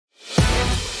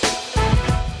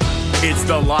It's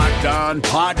the Locked On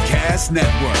Podcast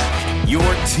Network, your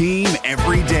team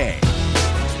every day.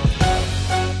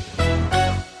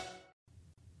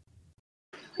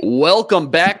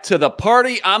 Welcome back to the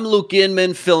party. I'm Luke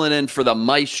Inman, filling in for the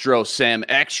maestro, Sam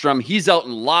Ekstrom. He's out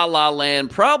in La La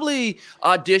Land, probably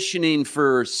auditioning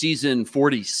for season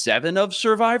 47 of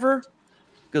Survivor.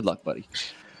 Good luck, buddy.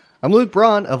 I'm Luke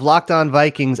Braun of Locked On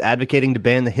Vikings, advocating to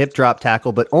ban the hip drop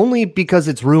tackle, but only because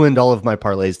it's ruined all of my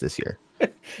parlays this year.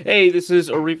 Hey, this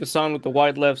is Arif Hassan with the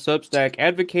Wide Left Substack,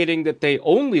 advocating that they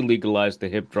only legalize the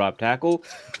hip drop tackle,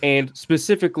 and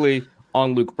specifically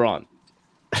on Luke Braun.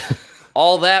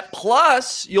 All that,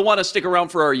 plus you'll want to stick around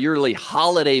for our yearly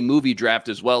holiday movie draft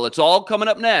as well. It's all coming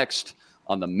up next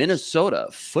on the Minnesota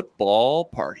Football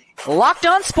Party. Locked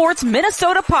On Sports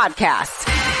Minnesota Podcast.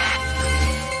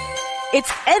 It's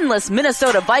endless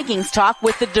Minnesota Vikings talk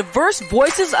with the diverse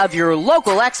voices of your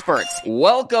local experts.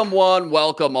 Welcome one,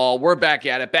 welcome all. We're back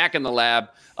at it, back in the lab.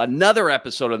 Another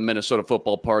episode of the Minnesota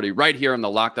Football Party right here on the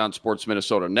Locked On Sports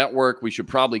Minnesota Network. We should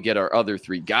probably get our other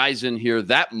three guys in here.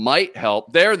 That might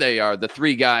help. There they are, the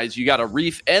three guys. You got a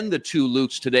Reef and the two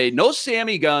Lukes today. No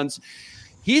Sammy Guns.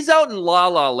 He's out in La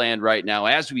La Land right now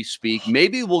as we speak.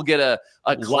 Maybe we'll get a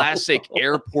classic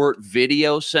airport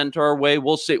video sent our way.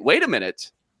 We'll see. Wait a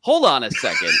minute. Hold on a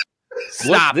second.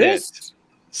 Stop it.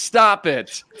 Stop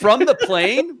it. From the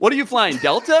plane? What are you flying?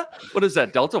 Delta? What is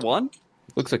that? Delta One?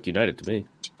 Looks like United to me.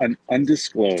 An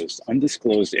undisclosed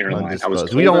airline.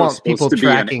 We don't want people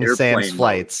tracking Sam's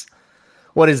flights.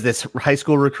 What is this, high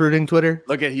school recruiting Twitter?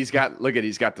 Look at he's got the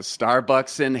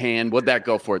Starbucks in hand. What'd that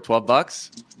go for?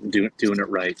 $12? Doing it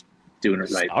right.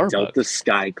 Starbucks. Delta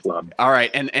Sky Club. All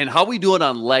right, and how we doing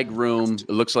on leg room?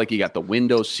 It looks like you got the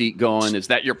window seat going. Is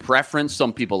that your preference?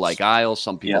 Some people like aisle,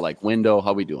 some people like window.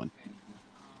 How we doing?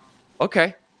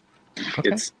 Okay.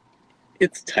 It's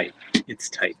tight. It's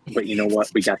tight. But you know what?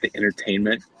 We got the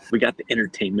entertainment. We got the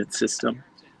entertainment system.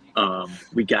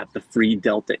 We got the free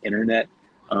Delta internet.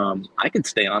 I could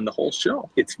stay on the whole show.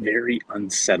 It's very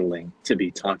unsettling to be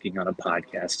talking on a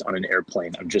podcast on an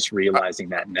airplane. I'm just realizing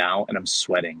that now, and I'm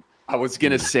sweating. I was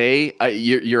going to say,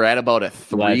 you're at about a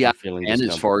 3 out of 10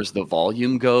 as far as the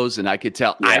volume goes, and I could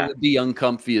tell I would be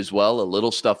uncomfy as well, a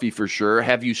little stuffy for sure.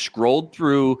 Have you scrolled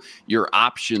through your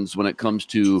options when it comes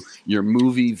to your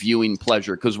movie viewing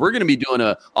pleasure? Because we're going to be doing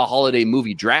a holiday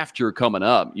movie draft here coming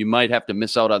up. You might have to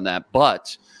miss out on that,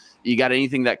 but you got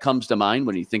anything that comes to mind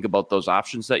when you think about those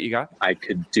options that you got? I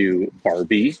could do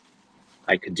Barbie.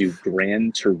 I could do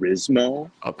Gran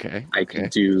Turismo. Okay. I could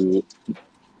do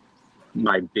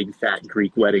My Big Fat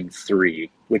Greek Wedding 3.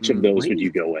 Which of those would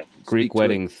you go with? Greek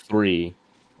Wedding 3.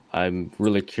 I'm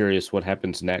really curious what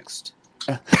happens next.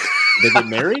 They get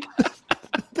married?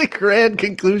 The grand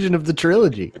conclusion of the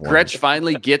trilogy. Gretch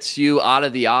finally gets you out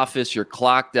of the office. You're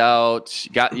clocked out.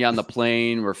 Got you on the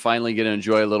plane. We're finally going to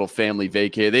enjoy a little family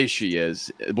vacay. There she is.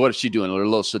 What is she doing? A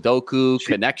little Sudoku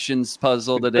connections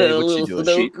puzzle today? What's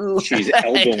she doing? She's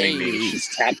elbowing me.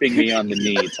 She's tapping me on the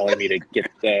knee, telling me to get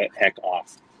the heck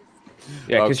off.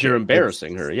 Yeah, because you're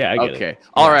embarrassing her. Yeah, I get it. Okay.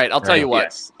 All right. I'll tell you what.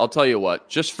 Yes. I'll tell you what.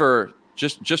 Just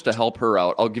to help her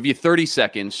out, I'll give you 30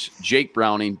 seconds. Jake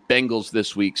Browning, Bengals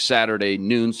this week, Saturday,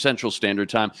 noon, Central Standard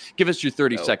Time. Give us your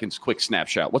 30 seconds, quick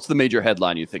snapshot. What's the major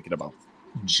headline you're thinking about?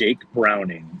 Jake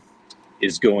Browning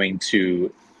is going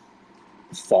to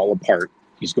fall apart.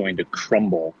 He's going to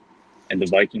crumble. And the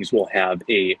Vikings will have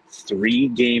a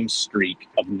 3-game streak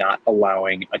of not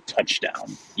allowing a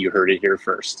touchdown. You heard it here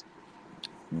first.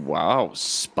 Wow,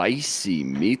 spicy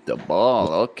meet the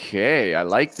ball. Okay, I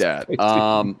like that.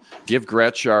 Give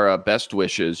Gretch our best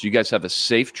wishes. You guys have a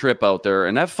safe trip out there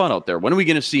and have fun out there. When are we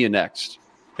going to see you next?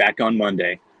 Back on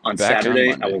Monday. On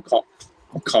Saturday, I will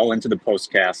call into the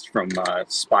postcast from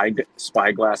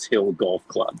Spyglass Hill Golf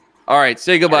Club. All right,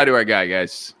 say goodbye to our guy,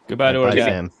 guys. Goodbye to our guy.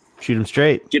 Sam. Shoot him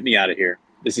straight. Get me out of here.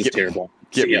 This is terrible.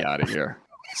 Get me out of here.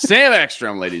 Sam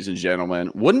Ekstrom, ladies and gentlemen.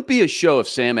 Wouldn't be a show if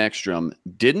Sam Ekstrom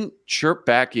didn't chirp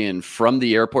back in from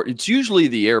the airport. It's usually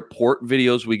the airport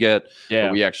videos we get. Yeah,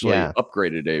 but we actually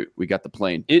upgraded it. We got the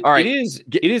plane. All right.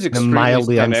 It is in a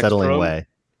mildly unsettling way.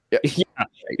 Yeah.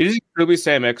 It is extremely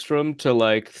Sam Ekstrom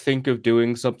to think of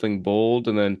doing something bold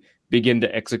and then begin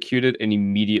to execute it and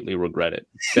immediately regret it.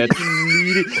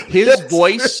 His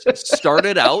voice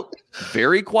started out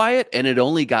very quiet and it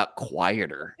only got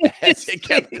quieter as it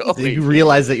kept going. You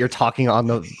realize that you're talking on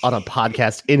a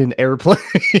podcast in an airplane.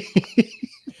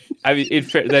 I mean,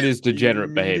 that is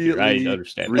degenerate behavior. I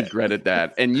understand. Regretted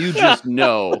that. And you just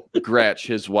know Gretch,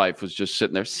 his wife, was just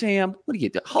sitting there. Sam, what are you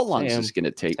doing? How long is this going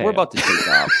to take? We're about to take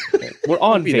off. We're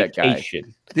on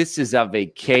vacation. This is a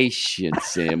vacation,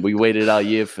 Sam. We waited all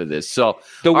year for this. So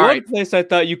the one place I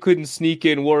thought you couldn't sneak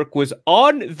in work was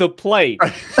on the plane.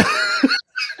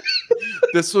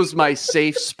 This was my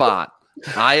safe spot.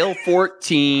 Aisle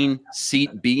 14,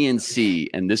 seat B and C.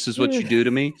 And this is what you do to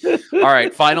me? All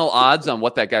right, final odds on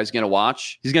what that guy's going to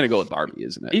watch. He's going to go with Barbie,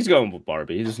 isn't it? He's going with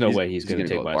Barbie. There's no way he's going to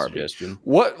take my suggestion.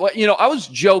 What, I was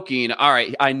joking. All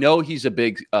right, I know he's a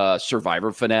big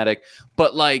Survivor fanatic,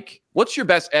 but like, what's your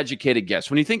best educated guess?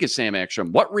 When you think of Sam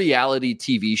Ekstrom, what reality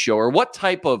TV show or what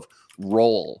type of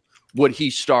role would he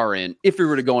star in if he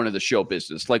were to go into the show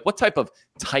business? Like, what type of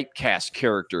typecast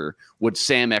character would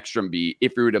Sam Ekstrom be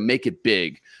if he were to make it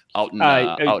big out in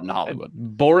Hollywood?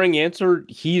 Boring answer.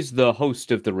 He's the host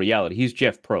of the reality. He's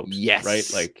Jeff Probst. Yes. Right?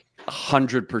 Like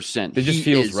 100%. It just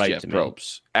feels right Jeff to me.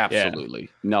 Probst. Absolutely. Yeah.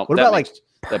 No. What about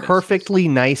perfectly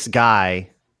nice guy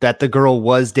that the girl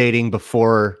was dating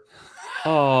before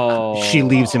she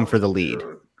leaves him for the lead?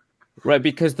 Right,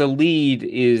 because the lead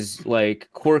is like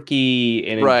quirky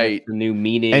and a new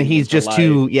meaning, and he's just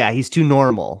he's too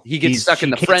normal. He gets stuck in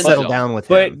the friend zone. Settle down with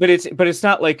him. But it's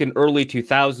not like an early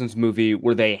 2000s movie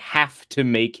where they have to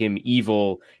make him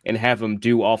evil and have him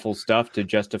do awful stuff to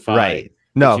justify. Right?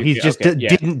 No, he just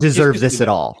didn't deserve this at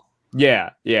all. Yeah.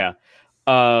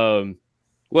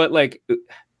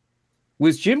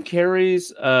 Was Jim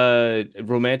Carrey's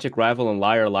romantic rival in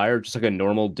Liar Liar just like a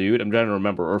normal dude? I'm trying to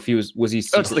remember, or if he was he?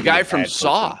 It's the guy from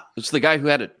Saw. It's the guy who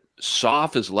had to saw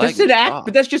off his leg. That's an act,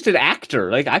 but that's just an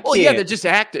actor. Like I can't. Well, yeah, they're just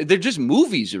They're just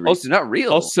movies. They're not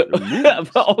real. Also,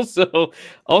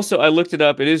 I looked it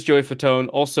up. It is Joey Fatone.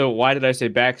 Also, why did I say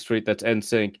Backstreet? That's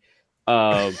NSYNC.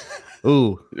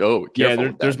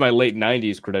 There's my late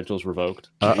 90s credentials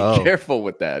revoked. Be careful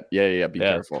with that. Yeah, be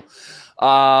careful.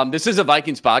 This is a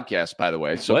Vikings podcast, by the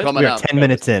way. So coming up 10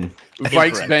 minutes in.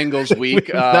 Vikes Bengals week.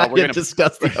 We're going to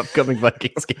discuss the upcoming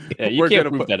Vikings game. Yeah, you can't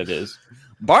prove that it is.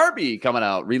 Barbie coming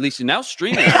out, releasing now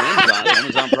streaming on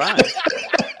Amazon Prime.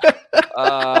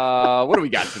 What do we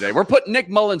got today? We're putting Nick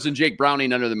Mullins and Jake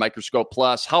Browning under the microscope,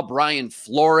 plus how Brian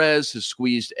Flores has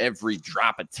squeezed every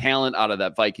drop of talent out of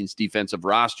that Vikings defensive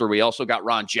roster. We also got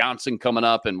Ron Johnson coming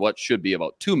up in what should be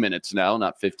about 2 minutes now,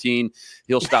 not 15.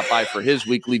 He'll stop by for his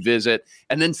weekly visit.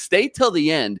 And then stay till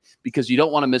the end because you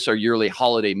don't want to miss our yearly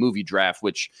holiday movie draft,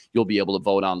 which you'll be able to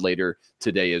vote on later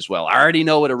today as well. I already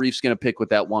know what Arif's going to pick with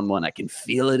that 1-1. I can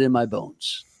feel it in my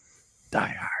bones. Die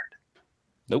Hard.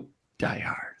 Nope. Die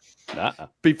Hard.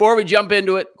 Before we jump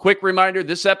into it, quick reminder,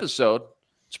 this episode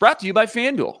is brought to you by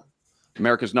FanDuel,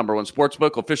 America's #1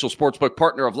 sportsbook, official sportsbook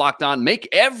partner of Locked On. Make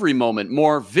every moment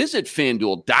more. Visit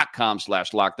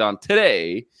FanDuel.com/LockedOn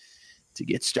today to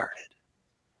get started.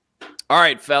 All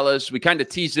right, fellas, we kind of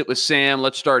teased it with Sam.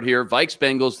 Let's start here. Vikes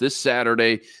Bengals this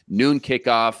Saturday, noon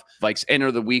kickoff. Vikes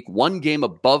enter the week one game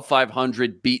above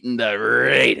 500, beating the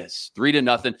Raiders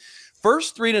 3-0.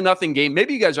 First 3-0 game.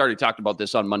 Maybe you guys already talked about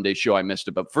this on Monday's show. I missed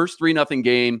it, but first 3-0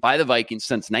 game by the Vikings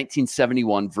since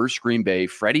 1971 versus Green Bay.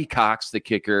 Freddie Cox, the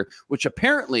kicker, which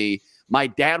apparently my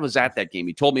dad was at that game.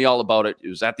 He told me all about it. It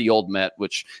was at the Old Met,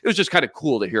 which it was just kind of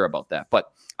cool to hear about that.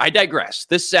 But I digress.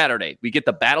 This Saturday, we get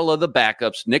the battle of the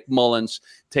backups. Nick Mullins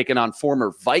taking on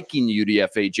former Viking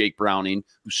UDFA Jake Browning,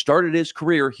 who started his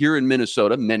career here in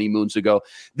Minnesota many moons ago.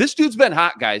 This dude's been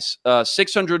hot, guys.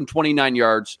 629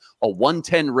 yards, a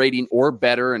 110 rating or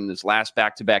better in his last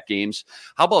back-to-back games.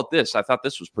 How about this? I thought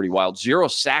this was pretty wild. 0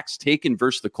 sacks taken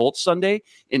versus the Colts Sunday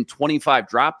in 25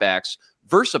 dropbacks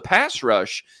versus a pass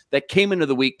rush that came into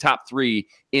the week top 3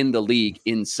 in the league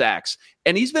in sacks.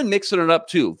 And he's been mixing it up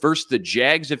too. Versus the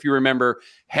Jags, if you remember,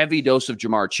 heavy dose of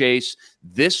Jamar Chase.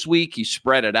 This week, he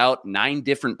spread it out, 9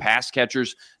 different pass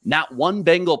catchers. Not one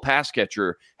Bengal pass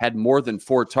catcher had more than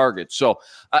 4 targets. So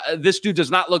this dude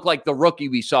does not look like the rookie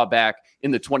we saw back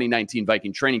in the 2019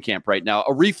 Viking training camp right now.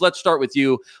 Arif, let's start with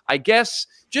you. I guess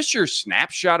just your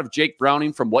snapshot of Jake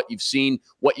Browning from what you've seen,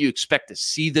 what you expect to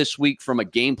see this week from a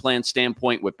game plan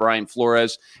standpoint with Brian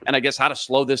Flores, and I guess how to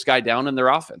slow this guy down in their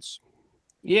offense.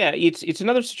 Yeah, it's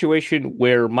another situation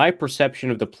where my perception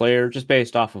of the player, just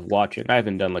based off of watching, I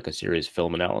haven't done like a serious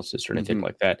film analysis or anything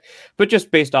like that, but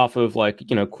just based off of like,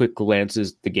 quick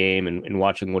glances at the game and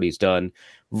watching what he's done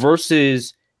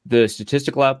versus the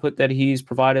statistical output that he's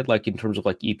provided, like in terms of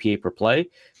like EPA per play,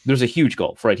 there's a huge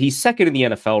gulf, right? He's second in the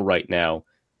NFL right now.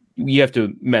 You have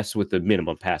to mess with the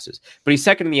minimum passes, but he's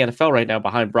second in the NFL right now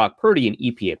behind Brock Purdy in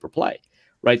EPA per play,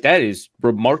 right? That is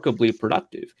remarkably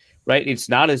productive. right? It's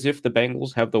not as if the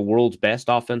Bengals have the world's best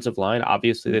offensive line.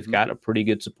 Obviously, they've got a pretty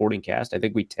good supporting cast. I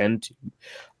think we tend to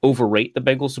overrate the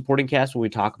Bengals supporting cast when we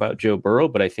talk about Joe Burrow,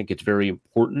 but I think it's very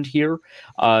important here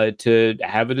to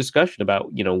have a discussion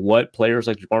about, what players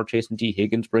like Jamar Chase and T.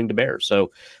 Higgins bring to bear.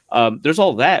 So there's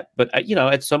all that, but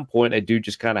at some point I do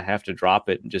just kind of have to drop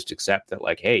it and just accept that,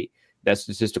 like, hey, that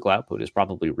statistical output is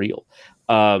probably real.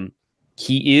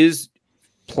 He is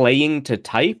playing to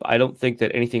type. I don't think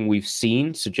that anything we've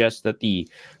seen suggests that the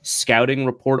scouting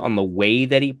report on the way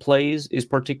that he plays is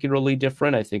particularly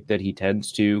different. I think that he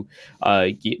tends to,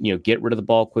 get rid of the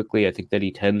ball quickly. I think that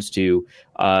he tends to,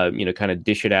 kind of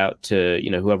dish it out to,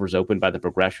 whoever's open by the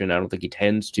progression. I don't think he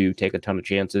tends to take a ton of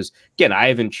chances. Again, I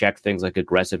haven't checked things like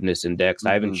aggressiveness index.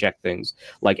 I haven't checked things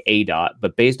like ADOT,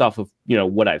 but based off of,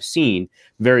 what I've seen,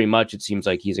 very much it seems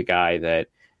like he's a guy that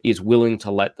is willing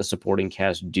to let the supporting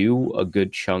cast do a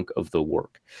good chunk of the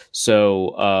work.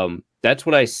 So that's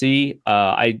what I see.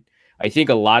 I think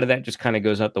a lot of that just kind of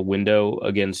goes out the window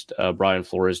against Brian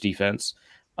Flores' defense.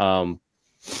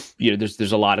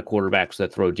 There's a lot of quarterbacks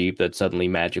that throw deep that suddenly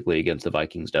magically against the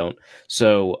Vikings don't.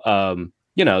 So, I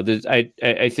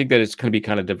think that it's going to be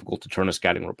kind of difficult to turn a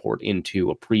scouting report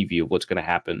into a preview of what's going to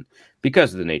happen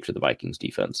because of the nature of the Vikings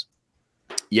defense.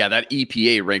 Yeah, that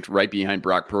EPA ranked right behind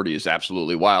Brock Purdy is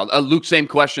absolutely wild. Luke, same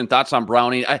question. Thoughts on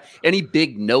Browning? Any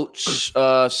big notes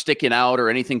sticking out or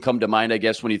anything come to mind, I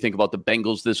guess, when you think about the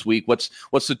Bengals this week? What's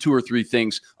the 2 or 3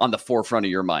 things on the forefront of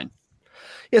your mind?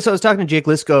 Yeah, so I was talking to Jake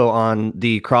Lisco on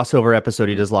the crossover episode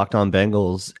he does Locked On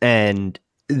Bengals, and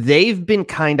they've been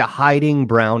kind of hiding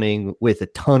Browning with a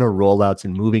ton of rollouts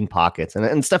and moving pockets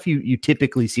and stuff you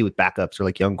typically see with backups or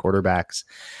like young quarterbacks.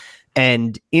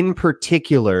 And in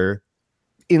particular,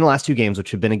 in the last 2 games,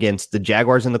 which have been against the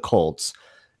Jaguars and the Colts,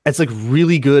 it's like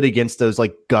really good against those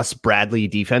like Gus Bradley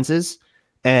defenses.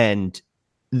 And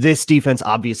this defense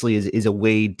obviously is a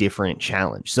way different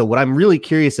challenge. So what I'm really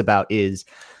curious about is,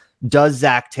 does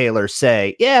Zach Taylor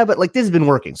say, yeah, but like this has been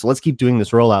working, so let's keep doing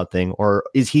this rollout thing? Or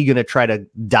is he going to try to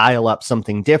dial up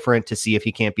something different to see if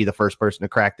he can't be the first person to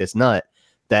crack this nut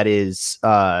that is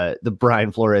the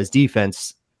Brian Flores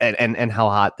defense and how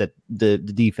hot that the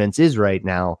defense is right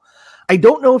now? I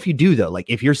don't know if you do, though. Like,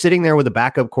 if you're sitting there with a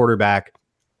backup quarterback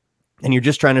and you're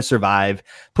just trying to survive,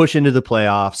 push into the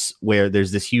playoffs where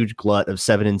there's this huge glut of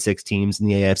 7-6 teams in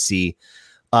the AFC,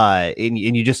 and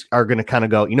you just are going to kind of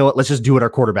go, you know what, let's just do what our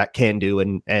quarterback can do,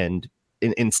 and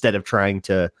instead of trying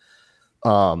to,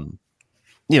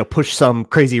 push some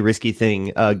crazy risky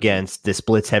thing against this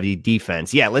blitz heavy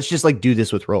defense. Yeah, let's just like do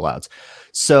this with rollouts.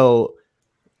 So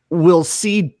we'll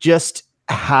see just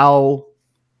how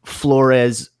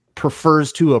Flores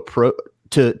prefers to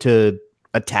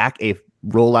attack a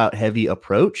rollout heavy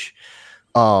approach,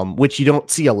 which you don't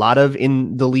see a lot of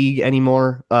in the league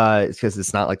anymore. It's because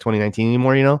it's not like 2019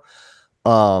 anymore,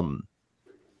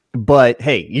 but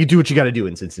hey, you do what you got to do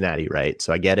in Cincinnati, right?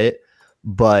 So I get it,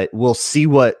 but we'll see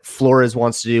what Flores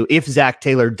wants to do. If Zach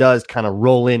Taylor does kind of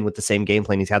roll in with the same game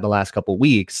plan he's had the last couple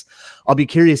weeks, I'll be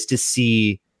curious to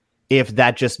see if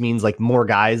that just means like more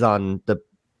guys on the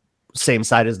same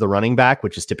side as the running back,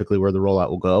 which is typically where the rollout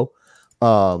will go.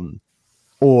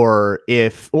 Or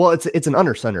if, well, it's an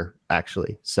under center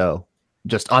actually. So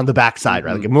just on the backside,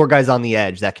 right? Like more guys on the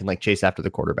edge that can like chase after the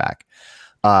quarterback.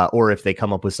 Or if they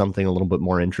come up with something a little bit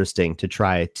more interesting to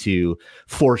try to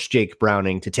force Jake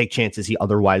Browning to take chances he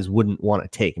otherwise wouldn't want to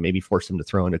take, and maybe force him to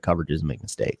throw into coverages and make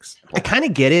mistakes. I kind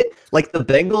of get it. Like the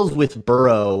Bengals with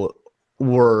Burrow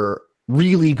were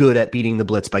really good at beating the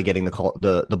blitz by getting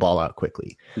the ball out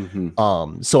quickly.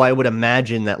 So I would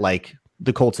imagine that like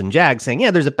the Colts and Jags saying,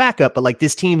 yeah, there's a backup, but like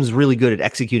this team's really good at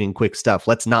executing quick stuff.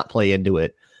 Let's not play into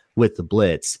it with the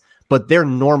blitz. But they're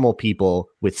normal people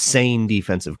with sane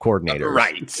defensive coordinators.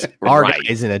 Right. Our guy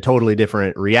is in a totally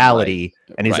different reality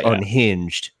and is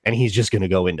unhinged, and he's just going to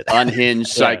go into that. Unhinged,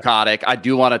 psychotic. I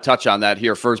do want to touch on that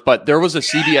here first, but there was a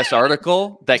CBS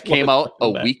article that came out a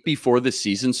week before the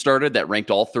season started that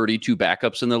ranked all 32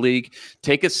 backups in the league.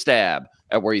 Take a stab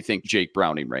at where you think Jake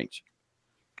Browning ranked.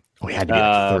 We had to be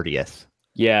like 30th.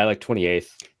 Yeah, like 28th.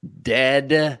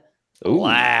 Dead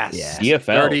last. Yeah. CFL.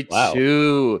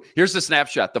 32. Wow. Here's the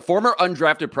snapshot. The former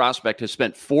undrafted prospect has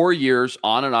spent 4 years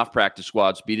on and off practice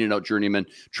squads, beating out journeyman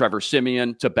Trevor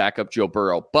Siemian to back up Joe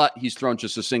Burrow, but he's thrown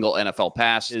just a single NFL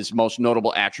pass. His most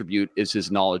notable attribute is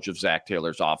his knowledge of Zach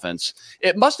Taylor's offense.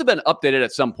 It must have been updated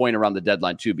at some point around the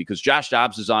deadline too, because Josh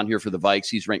Dobbs is on here for the Vikes.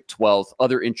 He's ranked 12th.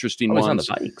 Other interesting ones. On the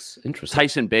Vikes. Interesting.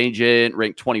 Tyson Bagent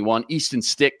ranked 21. Easton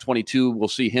Stick 22. We'll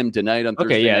see him tonight on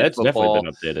Thursday. Okay, yeah, Night that's Football.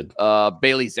 definitely been updated.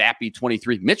 Bailey Zappi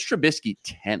 23. Mitch Trubisky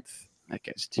 10th. That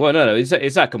guy's well, no,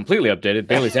 it's not completely updated.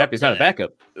 Bailey Zappi's not a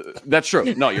backup. That's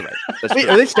true. No, you're right. That's Wait,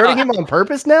 true. are they starting him on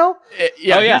purpose now?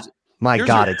 Yeah. Oh, yeah. My Here's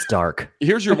God, your- it's dark.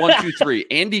 Here's your 1, 2, 3.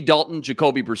 Andy Dalton,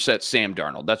 Jacoby Brissett, Sam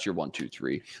Darnold. That's your 1, 2,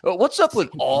 3. What's up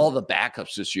with all the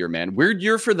backups this year, man? Weird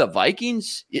year for the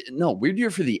Vikings? No, weird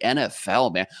year for the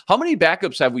NFL, man. How many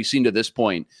backups have we seen to this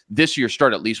point this year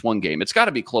start at least one game? It's got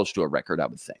to be close to a record, I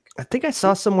would think. I think I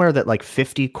saw somewhere that like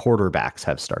 50 quarterbacks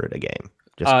have started a game.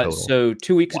 So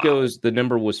 2 weeks ago, the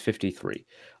number was 53.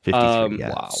 53, yeah.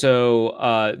 Wow.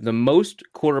 So the most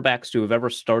quarterbacks to have ever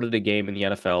started a game in the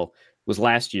NFL was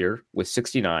last year with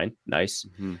 69. Nice.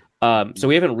 Mm-hmm. So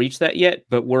we haven't reached that yet,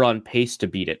 but we're on pace to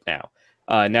beat it now.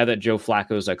 Now that Joe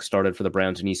Flacco's like started for the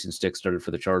Browns and Easton Stick started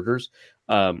for the Chargers,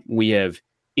 we have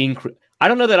increased. I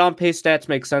don't know that on pace stats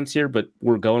make sense here, but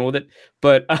we're going with it.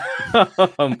 But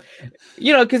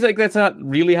because like that's not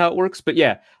really how it works. But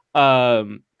yeah,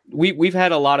 we've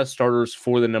had a lot of starters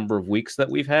for the number of weeks that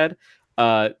we've had.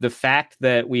 The fact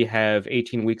that we have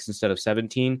 18 weeks instead of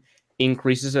 17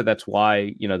 increases it. That's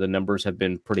why the numbers have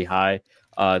been pretty high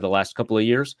the last couple of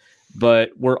years. But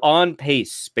we're on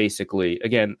pace, basically.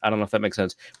 Again, I don't know if that makes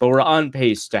sense, but we're on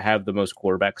pace to have the most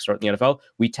quarterbacks start in the NFL.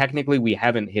 We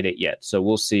haven't hit it yet, so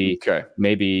we'll see. Okay.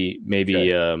 Maybe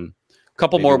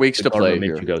Couple more weeks to play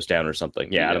here. Goes down or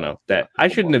something. Yeah, I don't know. That I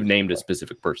shouldn't have named a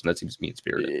specific person. That seems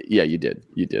mean-spirited. Yeah, you did.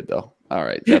 You did, though. All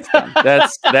right, that's done.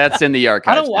 that's in the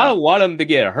archives. I don't want him to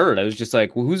get hurt. I was just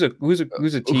like, well, who's a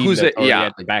team that's already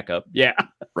at the backup? Yeah,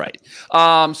 right.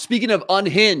 Speaking of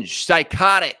unhinged,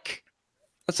 psychotic.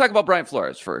 Let's talk about Brian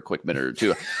Flores for a quick minute or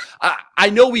two. I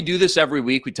know we do this every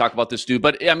week. We talk about this dude,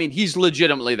 but I mean, he's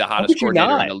legitimately the hottest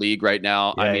coordinator in the league right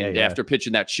now. Yeah, after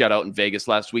pitching that shutout in Vegas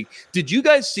last week, did you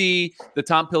guys see the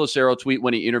Tom Pelissero tweet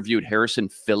when he interviewed Harrison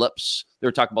Phillips? They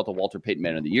were talking about the Walter Payton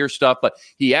Man of the Year stuff, but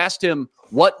he asked him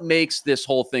what makes this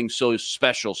whole thing so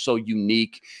special, so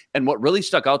unique. And what really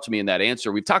stuck out to me in that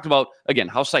answer, we've talked about, again,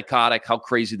 how psychotic, how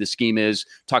crazy the scheme is,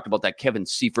 talked about that Kevin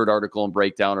Seifert article and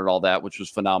breakdown and all that, which was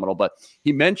phenomenal. But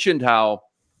he mentioned how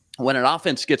when an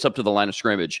offense gets up to the line of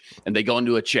scrimmage and they go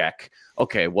into a check,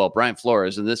 okay, well, Brian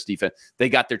Flores and this defense, they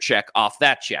got their check off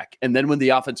that check. And then when the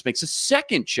offense makes a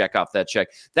second check off that check,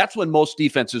 that's when most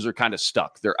defenses are kind of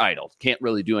stuck. They're idle, can't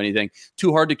really do anything.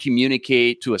 Too hard to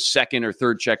communicate to a second or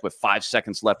third check with 5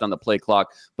 seconds left on the play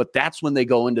clock. But that's when they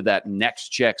go into that next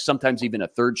check, sometimes even a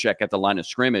third check at the line of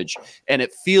scrimmage. And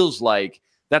it feels like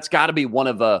that's got to be one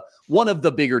of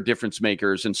the bigger difference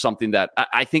makers and something that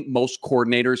I think most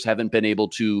coordinators haven't been able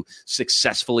to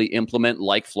successfully implement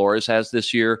like Flores has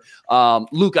this year.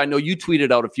 Luke, I know you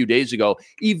tweeted out a few days ago,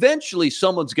 eventually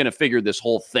someone's going to figure this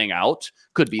whole thing out.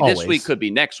 Could be this week, could be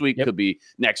next week, could be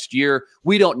next year.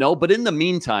 We don't know. But in the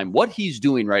meantime, what he's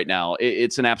doing right now,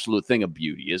 it's an absolute thing of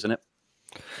beauty, isn't it?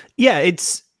 Yeah,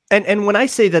 it's... And when I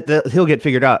say that he'll get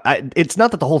figured out, it's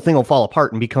not that the whole thing will fall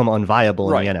apart and become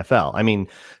unviable in the NFL. I mean,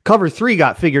 cover 3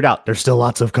 got figured out. There's still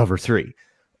lots of cover 3.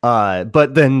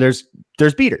 But then there's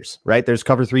beaters, right? There's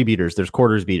cover 3 beaters. There's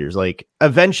quarters beaters. Like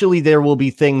eventually there will be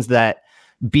things that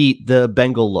beat the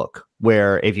Bengal look,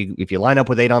 where if you line up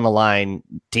with 8 on the line,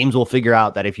 teams will figure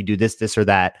out that if you do this or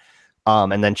that,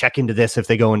 and then check into this if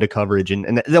they go into coverage,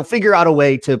 and they'll figure out a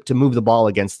way to move the ball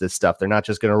against this stuff. They're not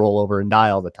just going to roll over and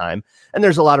die all the time. And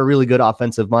there's a lot of really good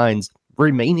offensive minds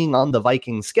remaining on the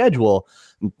Vikings schedule,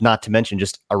 not to mention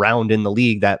just around in the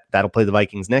league that'll play the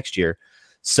Vikings next year.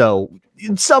 So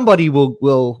somebody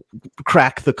will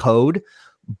crack the code,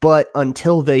 but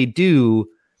until they do,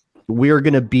 we're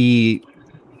going to be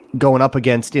going up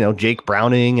against, Jake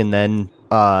Browning and then,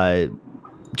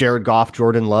 Jared Goff,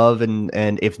 Jordan Love, and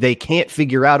if they can't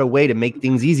figure out a way to make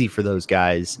things easy for those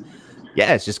guys,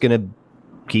 it's just going to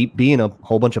keep being a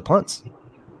whole bunch of punts.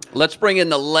 Let's bring in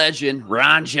the legend,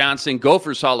 Ron Johnson,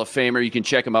 Gophers Hall of Famer. You can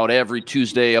check him out every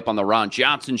Tuesday up on the Ron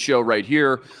Johnson Show right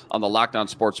here on the Locked On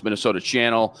Sports Minnesota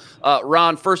channel.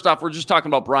 Ron, first off, we're just talking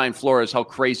about Brian Flores, how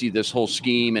crazy this whole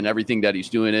scheme and everything that he's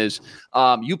doing is.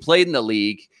 You played in the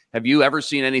league. Have you ever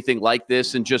seen anything like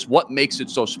this, and just what makes it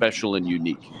so special and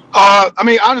unique?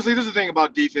 Honestly, this is the thing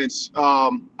about defense.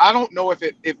 I don't know if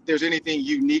there's anything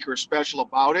unique or special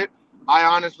about it. I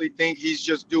honestly think he's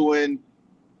just doing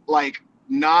like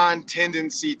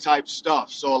non-tendency type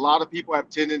stuff. So a lot of people have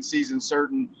tendencies in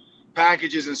certain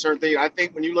packages and certain things. I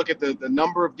think when you look at the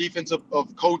number of defensive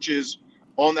coaches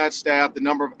on that staff, the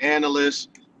number of analysts,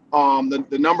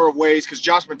 the number of ways, because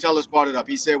Josh Metellus brought it up.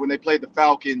 He said when they played the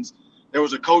Falcons, there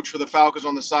was a coach for the Falcons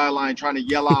on the sideline trying to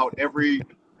yell out every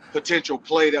potential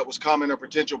play that was coming or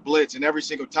potential blitz, and every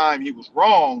single time he was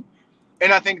wrong.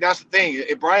 And I think that's the thing.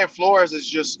 If Brian Flores he's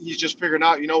just figuring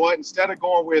out, you know what, instead of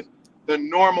going with the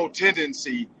normal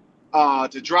tendency,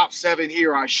 to drop 7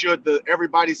 here.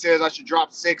 Everybody says I should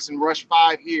drop 6 and rush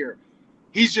 5 here.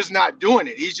 He's just not doing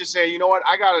it. He's just saying, you know what?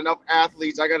 I got enough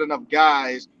athletes. I got enough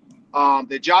guys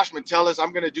that Josh Metellus,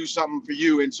 I'm going to do something for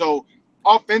you. And so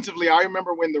offensively, I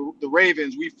remember when the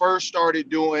Ravens, we first started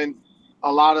doing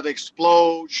a lot of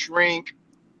explode, shrink,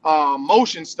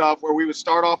 motion stuff where we would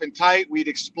start off in tight, we'd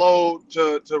explode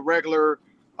to regular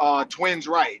twins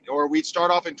right, or we'd start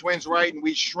off in twins right and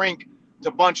we'd shrink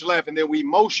to bunch left, and then we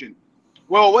motion.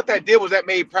 Well, what that did was that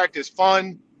made practice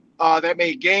fun. That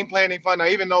made game planning fun. Now,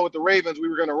 even though with the Ravens we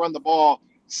were going to run the ball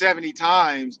 70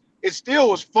 times, it still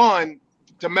was fun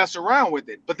to mess around with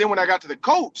it. But then when I got to the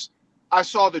Colts, I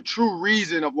saw the true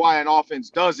reason of why an offense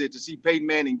does it, to see Peyton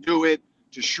Manning do it,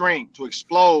 to shrink, to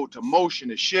explode, to motion,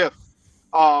 to shift.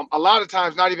 A lot of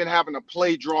times not even having a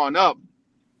play drawn up,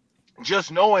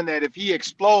 just knowing that if he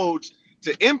explodes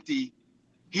to empty,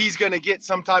 he's going to get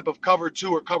some type of cover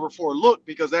 2 or cover 4 look,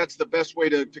 because that's the best way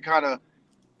to kind of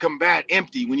combat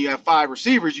empty. When you have 5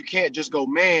 receivers, you can't just go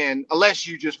man unless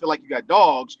you just feel like you got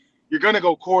dogs. You're going to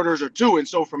go quarters or 2. And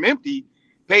so from empty,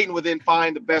 Peyton would then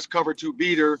find the best cover 2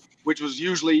 beater, which was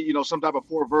usually, some type of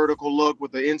 4 vertical look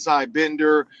with the inside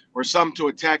bender or some to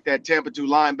attack that Tampa 2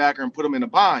 linebacker and put him in a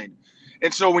bind.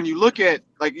 And so when you look at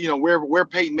where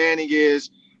Peyton Manning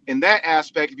is in that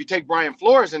aspect, if you take Brian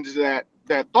Flores into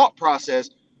that thought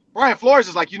process, Brian Flores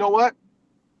is like, you know what?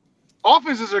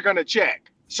 Offenses are going to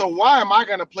check. So why am I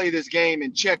going to play this game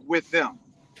and check with them?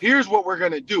 Here's what we're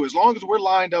going to do. As long as we're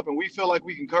lined up and we feel like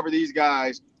we can cover these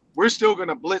guys, we're still going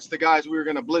to blitz the guys we were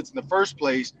going to blitz in the first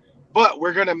place, but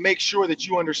we're going to make sure that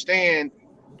you understand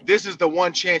this is the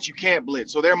one chance you can't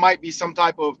blitz. So there might be some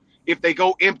type of, if they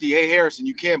go empty, hey, Harrison,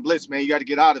 you can't blitz, man. You got to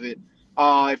get out of it.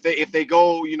 If they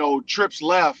go, trips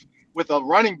left with a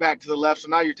running back to the left, so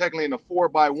now you're technically in a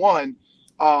 4-by-1,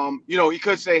 he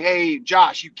could say, hey,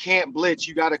 Josh, you can't blitz.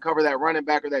 You got to cover that running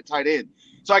back or that tight end.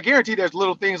 So I guarantee there's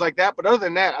little things like that. But other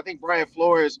than that, I think Brian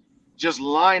Flores just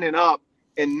lining up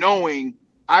and knowing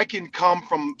I can come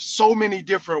from so many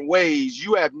different ways.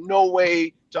 You have no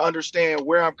way to understand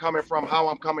where I'm coming from, how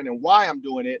I'm coming, and why I'm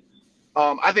doing it.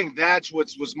 I think that's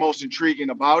what's most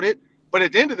intriguing about it. But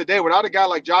at the end of the day, without a guy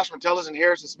like Josh Metellus and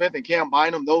Harrison Smith and Cam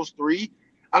Bynum, those 3,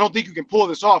 I don't think you can pull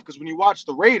this off, because when you watch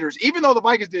the Raiders, even though the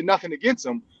Vikings did nothing against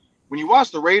them, when you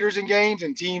watch the Raiders in games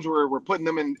and teams were putting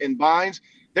them in binds,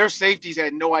 their safeties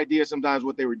had no idea sometimes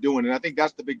what they were doing. And I think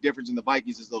that's the big difference in the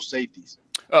Vikings is those safeties.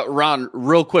 Ron,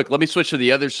 real quick, let me switch to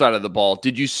the other side of the ball.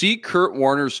 Did you see Kurt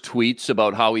Warner's tweets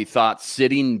about how he thought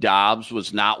sitting Dobbs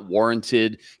was not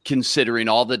warranted, considering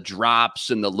all the drops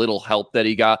and the little help that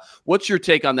he got? What's your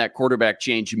take on that quarterback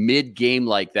change mid-game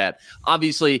like that?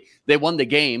 Obviously, they won the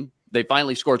game. They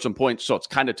finally scored some points, so it's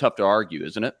kind of tough to argue,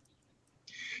 isn't it?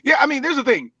 Yeah, I mean, there's the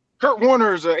thing. Kurt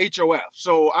Warner is a HOF,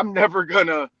 so I'm never going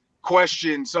to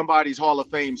question somebody's Hall of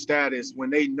Fame status when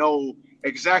they know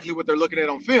exactly what they're looking at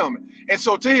on film. And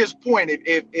so to his point,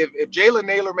 if Jalen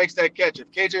Naylor makes that catch,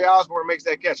 if KJ Osborne makes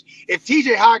that catch, if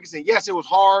TJ Hockenson, yes, it was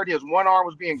hard, his one arm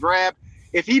was being grabbed,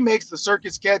 if he makes the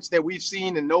circus catch that we've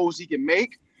seen and knows he can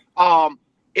make,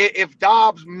 if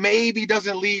Dobbs maybe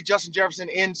doesn't lead Justin Jefferson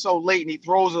in so late and he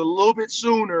throws a little bit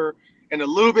sooner and a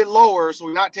little bit lower so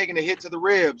we're not taking a hit to the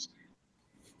ribs,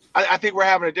 I think we're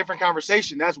having a different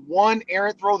conversation. That's one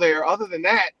errant throw there. Other than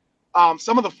that,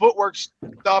 some of the footwork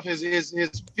stuff,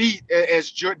 his feet,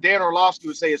 as Dan Orlovsky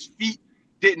would say, his feet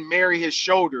didn't marry his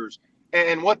shoulders.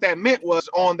 And what that meant was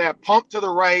on that pump to the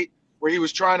right where he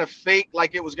was trying to fake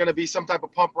like it was going to be some type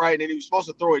of pump right and he was supposed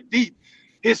to throw it deep,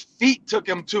 his feet took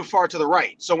him too far to the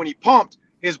right. So when he pumped,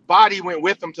 his body went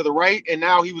with him to the right, and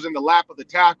now he was in the lap of the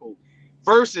tackle.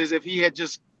 Versus if he had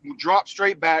just dropped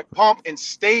straight back, pumped, and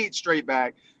stayed straight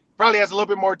back, probably has a little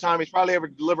bit more time. He's probably able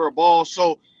to deliver a ball.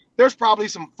 So there's probably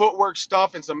some footwork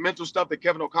stuff and some mental stuff that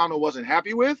Kevin O'Connell wasn't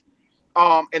happy with.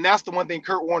 And that's the one thing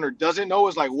Kurt Warner doesn't know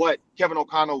is like what Kevin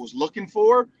O'Connell was looking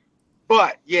for.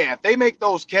 But, yeah, if they make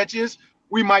those catches,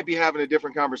 we might be having a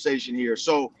different conversation here.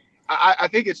 So I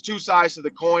think it's two sides to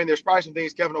the coin. There's probably some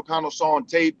things Kevin O'Connell saw on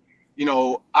tape,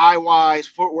 eye-wise,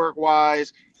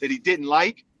 footwork-wise, that he didn't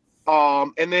like.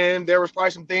 And then there was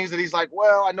probably some things that he's like,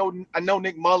 well, I know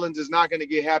Nick Mullins is not going to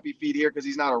get happy feet here because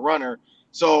he's not a runner.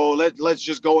 So let's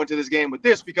just go into this game with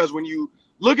this. Because when you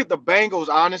look at the Bengals,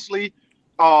 honestly,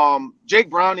 Jake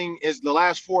Browning is the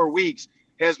last 4 weeks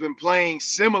has been playing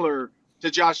similar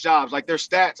to Josh Dobbs. Like their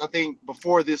stats, I think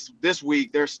before this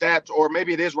week, their stats, or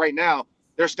maybe it is right now,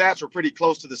 their stats were pretty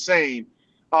close to the same.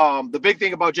 The big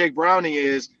thing about Jake Browning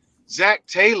is Zach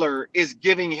Taylor is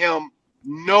giving him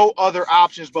no other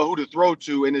options but who to throw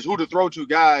to, and his who to throw to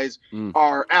guys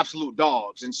are absolute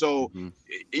dogs. And so,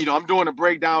 I'm doing a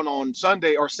breakdown on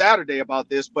Sunday or Saturday about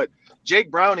this, but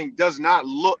Jake Browning does not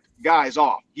look guys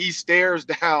off. He stares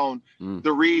down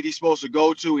the read he's supposed to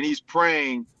go to, and he's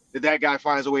praying that guy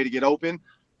finds a way to get open.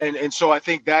 And so I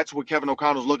think that's what Kevin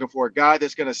O'Connell's looking for, a guy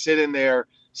that's going to sit in there,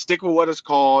 stick with what it's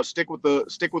called, stick with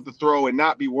the throw, and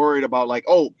not be worried about like,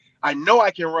 oh, I know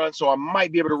I can run, so I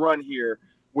might be able to run here,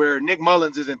 where Nick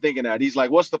Mullins isn't thinking that. He's like,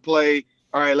 what's the play?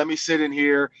 All right, let me sit in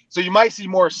here. So you might see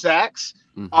more sacks,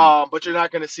 but you're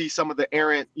not going to see some of the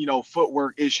errant,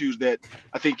 footwork issues that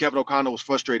I think Kevin O'Connell was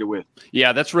frustrated with.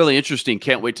 Yeah, that's really interesting.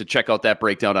 Can't wait to check out that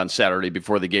breakdown on Saturday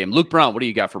before the game. Luke Brown, what do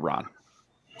you got for Ron?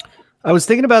 I was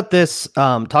thinking about this,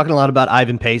 talking a lot about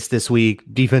Ivan Pace this week,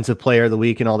 defensive player of the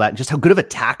week and all that, and just how good of a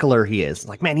tackler he is.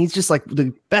 Like, man, he's just like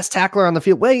the best tackler on the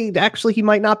field. Wait, actually, he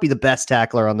might not be the best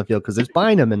tackler on the field because there's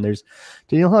Bynum and there's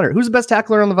Daniel Hunter. Who's the best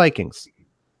tackler on the Vikings?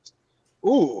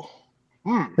 Ooh.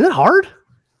 Is it hard?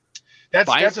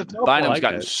 That's a tough Bynum's one.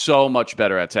 gotten so much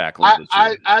better at tackling this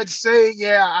year. I'd say,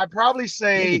 I'd probably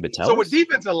say, so with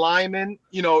defensive linemen,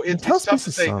 it's tough to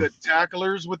say good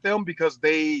tacklers with them because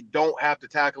they don't have to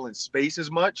tackle in space as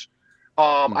much.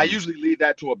 I usually leave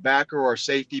that to a backer or a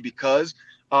safety because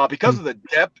of the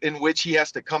depth in which he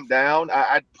has to come down.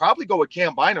 I'd probably go with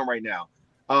Cam Bynum right now.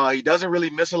 He doesn't really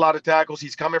miss a lot of tackles.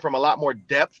 He's coming from a lot more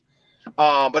depth.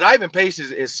 But Ivan Pace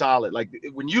is solid. Like,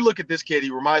 when you look at this kid, he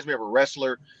reminds me of a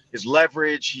wrestler. His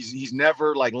leverage, he's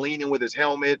never like leaning with his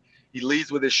helmet. He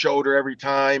leads with his shoulder every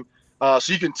time.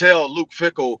 So you can tell Luke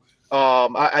Fickell.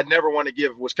 I never want to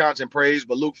give Wisconsin praise,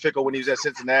 but Luke Fickell, when he was at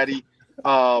Cincinnati,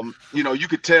 you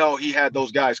could tell he had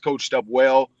those guys coached up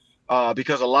well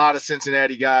because a lot of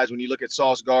Cincinnati guys, when you look at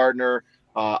Sauce Gardner,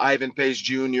 Ivan Pace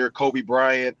Jr., Kobe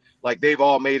Bryant, like they've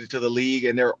all made it to the league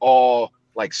and they're all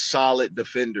like solid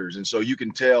defenders. And so you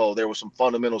can tell there was some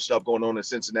fundamental stuff going on in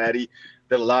Cincinnati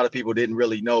that a lot of people didn't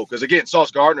really know. Because again,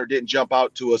 Sauce Gardner didn't jump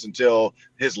out to us until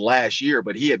his last year,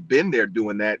 but he had been there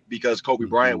doing that because Kobe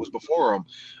Bryant was before him.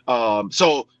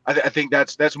 So I think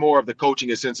that's more of the coaching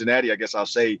in Cincinnati. I guess I'll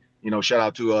say, shout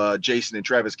out to Jason and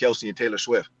Travis Kelce and Taylor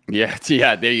Swift.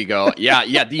 Yeah, there you go.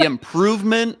 Yeah. The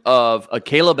improvement of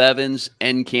Caleb Evans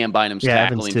and Cam Bynum's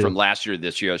tackling from last year to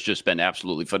this year has just been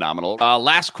absolutely phenomenal.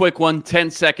 Last quick one,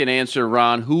 10-second answer,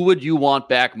 Ron. Who would you want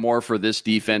back more for this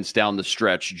defense down the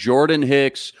stretch, Jordan Hicks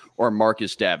or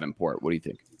Marcus Davenport? What do you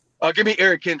think? Give me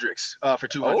Eric Kendricks for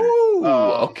 200.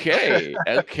 Oh, okay.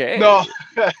 No,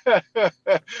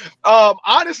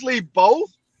 honestly,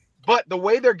 both. But the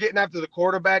way they're getting after the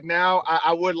quarterback now,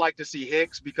 I would like to see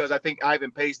Hicks because I think Ivan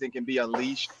Pace can be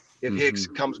unleashed if Hicks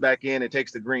comes back in and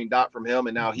takes the green dot from him,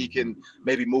 and now he can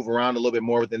maybe move around a little bit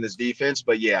more within this defense.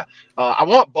 But yeah, I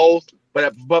want both.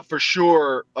 But for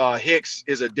sure, Hicks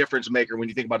is a difference maker when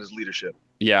you think about his leadership.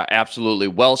 Yeah, absolutely.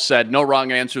 Well said. No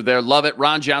wrong answer there. Love it.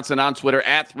 Ron Johnson on Twitter,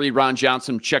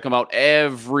 @3RonJohnson. Check him out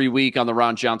every week on the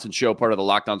Ron Johnson Show, part of the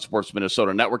Locked On Sports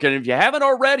Minnesota Network. And if you haven't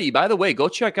already, by the way, go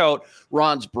check out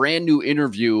Ron's brand new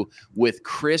interview with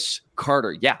Chris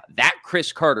Carter. Yeah, that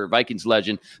Chris Carter, Vikings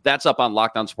legend. That's up on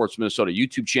Locked On Sports Minnesota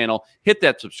YouTube channel. Hit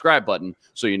that subscribe button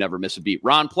so you never miss a beat.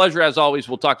 Ron, pleasure as always.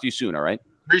 We'll talk to you soon, all right?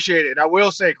 Appreciate it. And I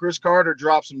will say Chris Carter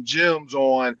dropped some gems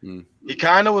on. He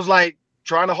kind of was like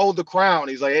trying to hold the crown.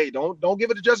 He's like, hey, don't give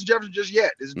it to Justin Jefferson just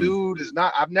yet. This dude is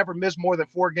not – I've never missed more than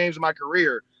 4 games in my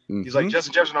career. He's like,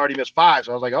 Justin Jefferson already missed 5.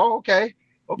 So I was like, oh, okay.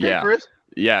 Okay, yeah. Chris.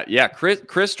 Yeah.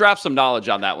 Chris dropped some knowledge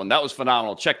on that one. That was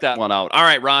phenomenal. Check that one out. All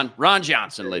right, Ron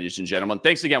Johnson, ladies and gentlemen.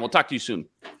 Thanks again. We'll talk to you soon.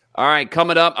 All right,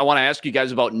 coming up, I want to ask you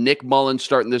guys about Nick Mullins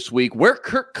starting this week. Where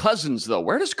Kirk Cousins, though?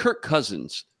 Where does Kirk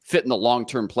Cousins fit in the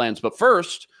long-term plans? But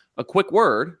first, a quick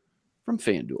word from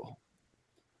FanDuel.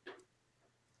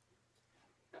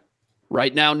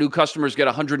 Right now, new customers get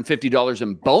 $150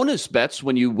 in bonus bets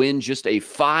when you win just a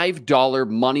 $5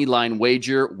 money line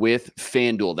wager with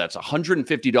FanDuel. That's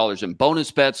 $150 in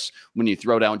bonus bets when you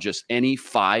throw down just any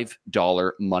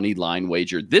 $5 money line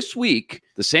wager. This week,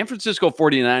 the San Francisco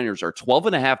 49ers are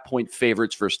 12.5-point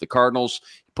favorites versus the Cardinals.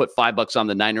 Put $5 on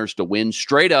the Niners to win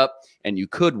straight up, and you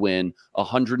could win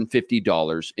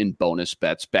 $150 in bonus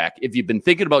bets back. If you've been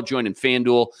thinking about joining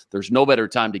FanDuel, there's no better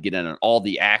time to get in on all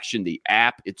the action. The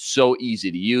app, it's so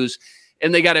easy to use,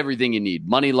 and they got everything you need.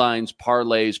 Money lines,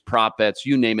 parlays, prop bets,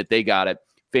 you name it, they got it.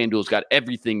 FanDuel's got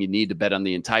everything you need to bet on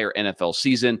the entire NFL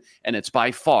season, and it's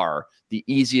by far the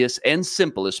easiest and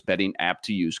simplest betting app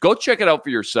to use. Go check it out for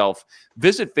yourself.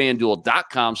 Visit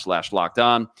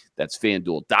FanDuel.com/lockedon. That's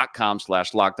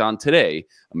FanDuel.com/lockedon today.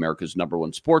 America's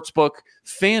 #1 sportsbook.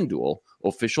 FanDuel,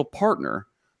 official partner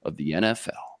of the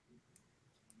NFL.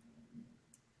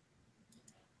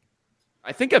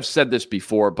 I think I've said this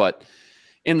before, but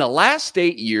in the last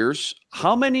 8 years,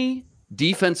 how many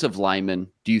defensive linemen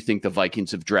do you think the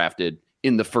Vikings have drafted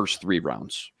in the first 3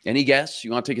 rounds? Any guess?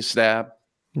 You want to take a stab?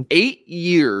 8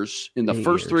 years in the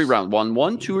first 3 rounds.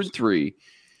 1, 2, or 3.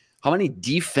 How many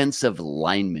defensive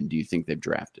linemen do you think they've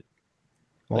drafted?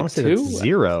 I want to say that's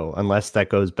 0, unless that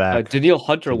goes back. Danielle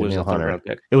Hunter was a third-round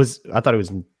pick. I thought it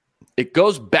was. It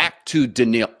goes back to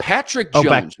Danielle. Patrick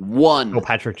Jones, 1. Oh,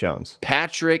 Patrick Jones.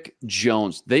 Patrick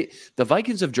Jones. The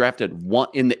Vikings have drafted 1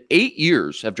 in the 8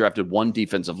 years. Have drafted 1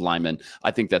 defensive lineman.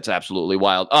 I think that's absolutely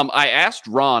wild. I asked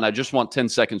Ron. I just want 10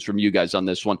 seconds from you guys on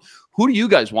this one. Who do you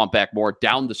guys want back more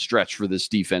down the stretch for this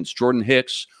defense? Jordan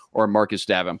Hicks or Marcus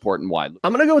Davenport, and why?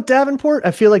 I'm going to go with Davenport.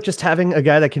 I feel like just having a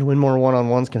guy that can win more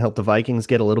one-on-ones can help the Vikings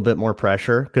get a little bit more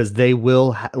pressure, because they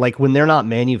will, when they're not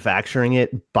manufacturing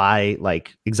it by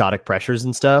like exotic pressures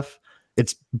and stuff,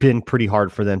 it's been pretty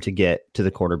hard for them to get to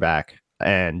the quarterback.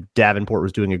 And Davenport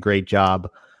was doing a great job,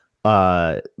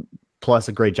 plus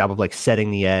a great job of like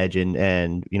setting the edge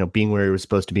and being where he was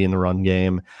supposed to be in the run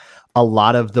game. A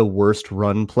lot of the worst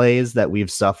run plays that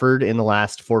we've suffered in the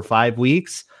last 4 or 5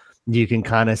 weeks, you can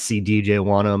kind of see DJ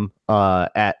Wanham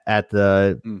at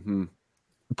the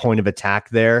point of attack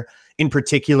there. In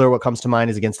particular, what comes to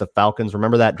mind is against the Falcons.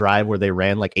 Remember that drive where they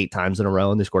ran like 8 times in a row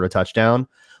and they scored a touchdown?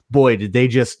 Boy, did they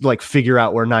just like figure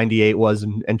out where 98 was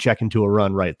and check into a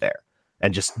run right there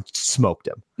and just smoked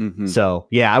him. So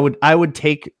yeah, I would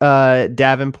take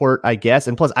Davenport, I guess.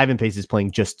 And plus Ivan Pace is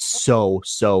playing just so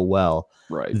well,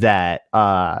 right? That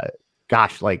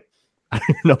gosh, like, I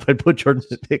don't know if I'd put Jordan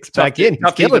Hicks back in.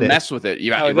 He's killing it. Mess with it.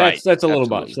 That's a little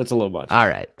much. That's a little much. All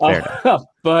right, fair enough.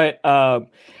 But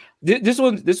this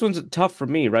one's tough for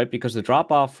me, right? Because the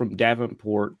drop off from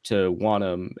Davenport to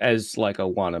Wanham, as like a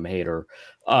Wanham hater,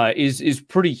 is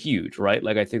pretty huge, right?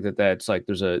 Like I think that's like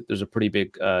there's a pretty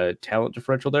big talent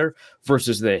differential there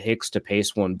versus the Hicks to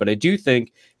Pace one. But I do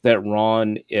think that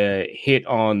Ron hit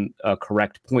on a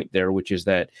correct point there, which is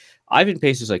that Ivan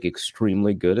Pace is like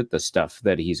extremely good at the stuff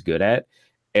that he's good at,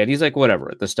 and he's like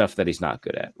whatever at the stuff that he's not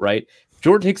good at, right?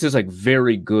 Jordan Hicks is like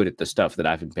very good at the stuff that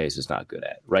Ivan Pace is not good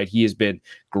at, right? He has been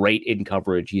great in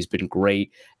coverage. He's been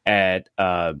great at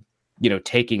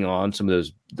taking on some of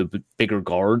the bigger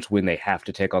guards when they have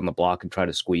to take on the block and try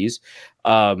to squeeze.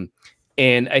 And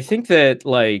I think that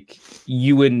like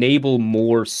you enable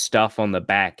more stuff on the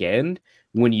back end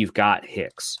when you've got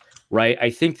Hicks, right? I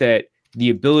think that the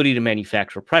ability to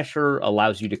manufacture pressure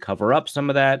allows you to cover up some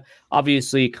of that.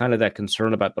 Obviously, kind of that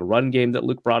concern about the run game that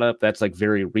Luke brought up, that's like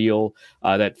very real.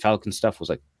 That Falcon stuff was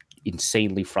like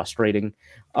insanely frustrating.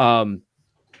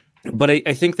 But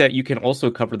I think that you can also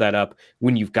cover that up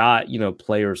when you've got,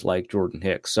 players like Jordan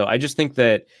Hicks. So I just think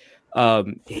that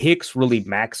Hicks really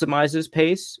maximizes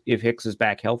pace if Hicks is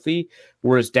back healthy,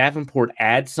 whereas Davenport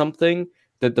adds something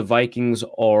that the Vikings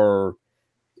are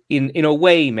in a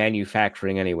way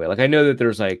manufacturing anyway. Like I know that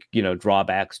there's like,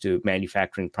 drawbacks to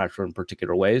manufacturing pressure in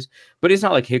particular ways, but it's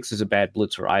not like Hicks is a bad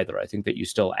blitzer either. I think that you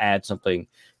still add something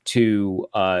to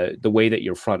the way that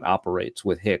your front operates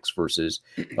with Hicks versus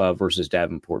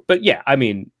Davenport. But yeah, I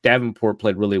mean, Davenport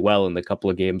played really well in the couple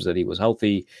of games that he was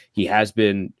healthy. He has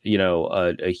been,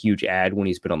 a huge add when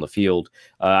he's been on the field.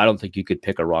 I don't think you could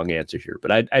pick a wrong answer here,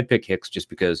 but I'd pick Hicks just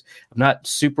because I'm not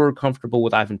super comfortable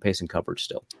with Ivan Pace and coverage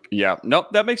still. Yeah, nope,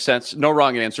 that makes sense. No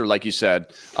wrong answer, like you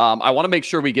said. I want to make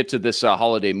sure we get to this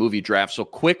holiday movie draft. So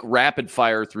quick rapid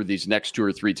fire through these next 2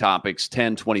 or 3 topics,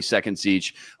 10, 20 seconds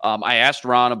each. I asked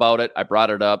Ron about it. I brought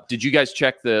it up. Did you guys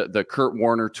check the Kurt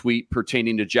Warner tweet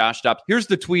pertaining to Josh Dobbs? Here's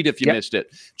the tweet if you missed it.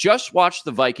 Just watch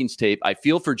the Vikings tape. I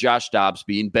feel for Josh Dobbs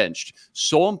being benched.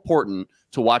 So important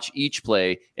to watch each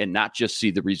play and not just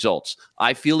see the results.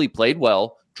 I feel he played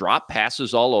well, dropped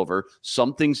passes all over.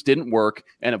 Some things didn't work,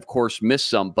 and of course missed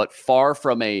some, but far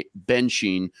from a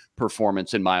benching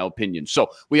performance in my opinion. So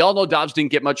we all know Dobbs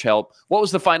didn't get much help. What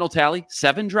was the final tally?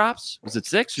 7 drops? Was it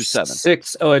 6 or 7?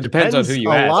 6. Oh, it depends on who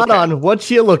you ask. A lot on what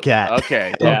you look at.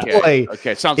 Okay. Yeah. Okay.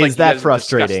 Okay. Sounds like is that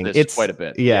frustrating? It's quite a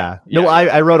bit. Yeah. No,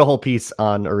 I wrote a whole piece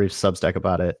on Arif's Substack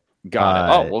about it.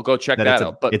 Got it. We'll go check that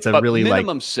out. But it's a really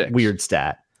minimum 6. Weird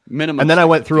stat. Minimum. And then I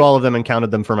went through all of them and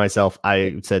counted them for myself.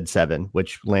 I said 7,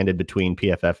 which landed between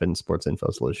PFF and Sports Info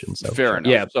Solutions. So fair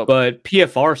enough. Yeah, but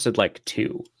PFR said like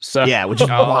 2. So yeah, which is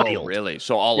wild. Really?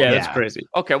 So all of that's crazy.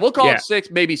 Okay, we'll call it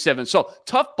 6, maybe 7. So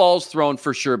tough balls thrown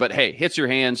for sure, but hey, hits your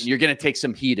hands. You're going to take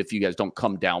some heat if you guys don't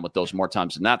come down with those more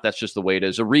times than not. That's just the way it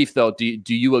is. Arif, though,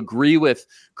 do you agree with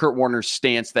Kurt Warner's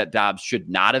stance that Dobbs should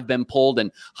not have been pulled?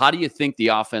 And how do you think the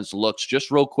offense looks, just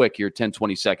real quick here, 10,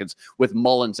 20 seconds, with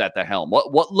Mullins at the helm?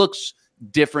 What looks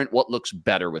different? What looks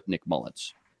better with Nick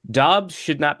Mullins? Dobbs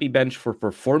should not be benched for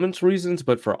performance reasons,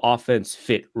 but for offense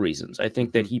fit reasons. I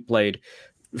think that he played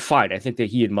fine. I think that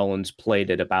he and Mullins played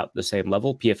at about the same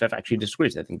level. PFF actually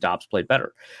disagrees. I think Dobbs played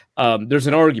better. There's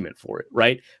an argument for it,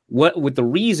 right? With the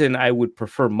reason I would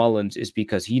prefer Mullins is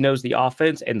because he knows the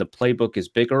offense and the playbook is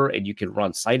bigger, and you can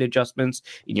run site adjustments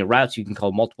in your routes. You can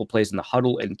call multiple plays in the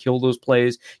huddle and kill those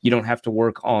plays. You don't have to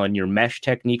work on your mesh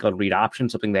technique on read option,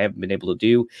 something they haven't been able to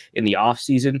do in the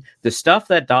offseason. The stuff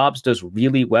that Dobbs does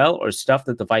really well, or stuff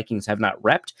that the Vikings have not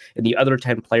repped, and the other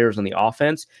 10 players on the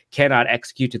offense cannot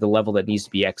execute to the level that needs to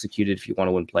be executed if you want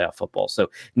to win playoff football. So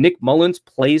Nick Mullins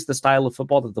plays the style of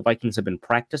football that the Vikings have been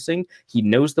practicing. He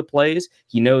knows the plays.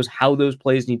 He knows how those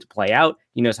plays need to play out.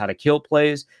 He knows how to kill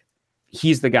plays.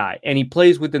 He's the guy, and he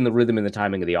plays within the rhythm and the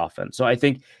timing of the offense. So I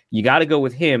think you got to go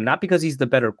with him, not because he's the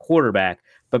better quarterback,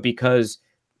 but because,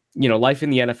 life in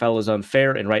the NFL is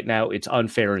unfair, and right now it's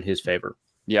unfair in his favor.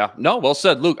 Yeah, no, well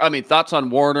said, Luke. I mean, thoughts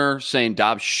on Warner saying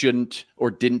Dobbs shouldn't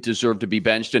or didn't deserve to be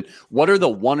benched? And what are the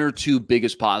one or two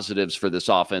biggest positives for this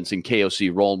offense in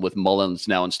KOC rolling with Mullins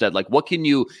now instead? Like, what can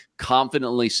you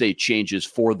confidently say changes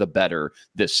for the better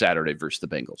this Saturday versus the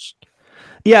Bengals?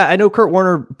 Yeah, I know Kurt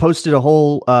Warner posted a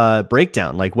whole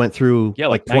breakdown, went through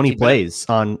like 20 plays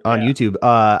on YouTube.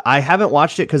 I haven't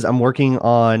watched it because I'm working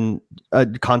on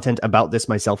content about this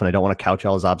myself, and I don't want to couch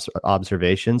all his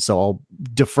observations, so I'll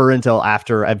defer until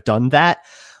after I've done that.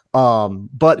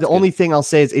 But the only thing I'll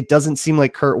say is it doesn't seem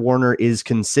like Kurt Warner is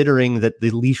considering that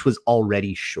the leash was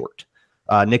already short.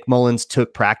 Nick Mullins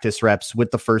took practice reps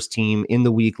with the first team in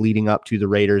the week leading up to the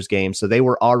Raiders game, so they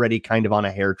were already kind of on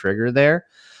a hair trigger there.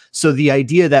 So the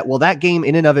idea that, that game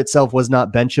in and of itself was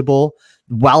not benchable,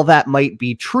 while that might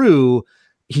be true,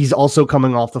 he's also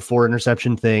coming off the 4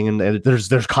 interception thing. And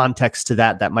there's context to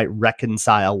that might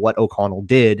reconcile what O'Connell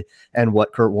did and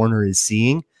what Kurt Warner is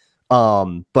seeing.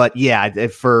 But yeah,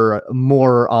 for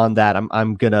more on that,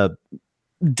 I'm going to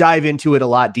dive into it a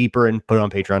lot deeper and put it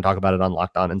on Patreon, talk about it on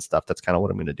Locked On and stuff. That's kind of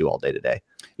what I'm going to do all day today.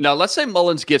 Now, let's say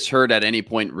Mullins gets hurt at any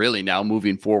point, really, now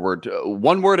moving forward.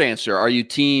 One word answer. Are you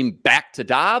team back to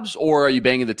Dobbs, or are you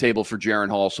banging the table for Jaren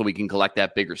Hall so we can collect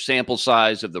that bigger sample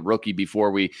size of the rookie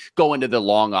before we go into the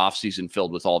long offseason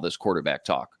filled with all this quarterback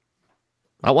talk?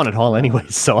 I wanted Hall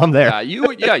anyways, so I'm there.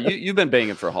 You've been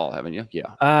banging for Hall, haven't you?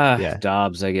 Yeah.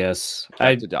 Dobbs, I guess.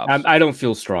 Dobbs. I don't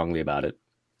feel strongly about it.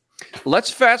 Let's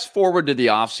fast forward to the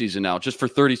offseason now, just for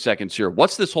 30 seconds here.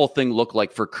 What's this whole thing look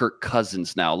like for Kirk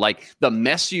Cousins now? Like, the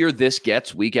messier this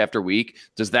gets week after week,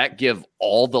 does that give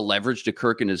all the leverage to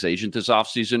Kirk and his agent this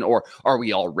offseason? Or are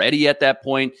we already at that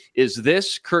point? Is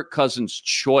this Kirk Cousins'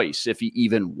 choice if he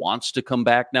even wants to come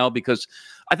back now? Because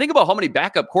I think about how many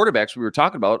backup quarterbacks we were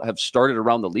talking about have started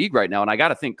around the league right now. And I got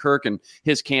to think Kirk and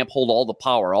his camp hold all the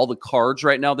power, all the cards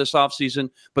right now this offseason.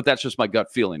 But that's just my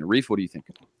gut feeling. Arif, what do you think?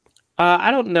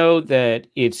 I don't know that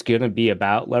it's going to be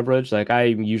about leverage. Like,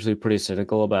 I'm usually pretty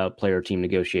cynical about player team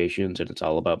negotiations, and it's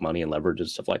all about money and leverage and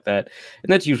stuff like that.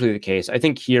 And that's usually the case. I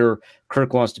think here,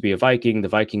 Kirk wants to be a Viking. The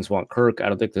Vikings want Kirk. I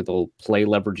don't think that they'll play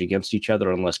leverage against each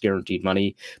other unless guaranteed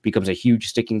money becomes a huge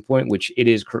sticking point, which it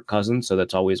is Kirk Cousins, so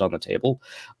that's always on the table.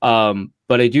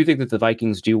 But I do think that the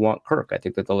Vikings do want Kirk. I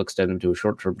think that they'll extend him to a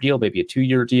short-term deal, maybe a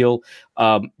 2-year deal.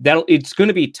 It's going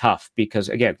to be tough because,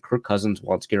 again, Kirk Cousins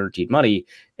wants guaranteed money,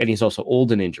 and he's also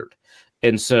old and injured.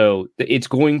 And so it's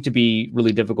going to be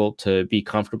really difficult to be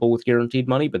comfortable with guaranteed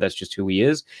money, but that's just who he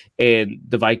is. And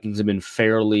the Vikings have been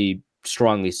fairly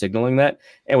strongly signaling that.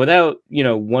 And without,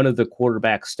 one of the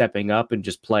quarterbacks stepping up and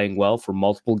just playing well for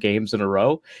multiple games in a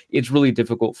row, it's really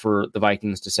difficult for the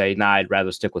Vikings to say, nah, I'd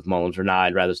rather stick with Mullins, or nah,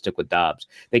 I'd rather stick with Dobbs.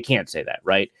 They can't say that,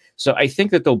 right? So I think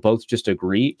that they'll both just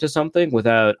agree to something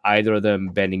without either of them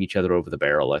bending each other over the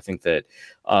barrel. I think that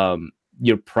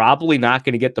you're probably not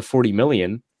going to get the $40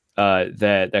 million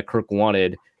that Kirk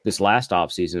wanted this last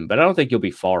offseason, but I don't think you'll be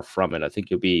far from it. I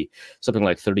think you'll be something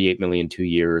like $38 million 2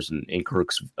 years, and in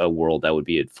Kirk's world, that would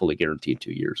be a fully guaranteed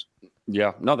 2 years.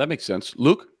 Yeah, no, that makes sense.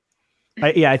 Luke?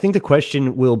 I think the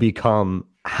question will become,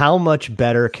 how much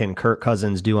better can Kirk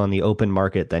Cousins do on the open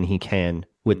market than he can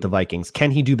with the Vikings? Can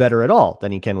he do better at all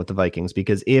than he can with the Vikings?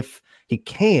 Because if he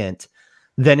can't,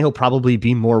 then he'll probably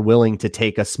be more willing to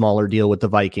take a smaller deal with the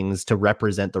Vikings to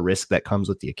represent the risk that comes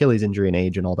with the Achilles injury and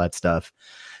age and all that stuff.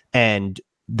 And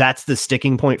that's the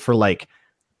sticking point for like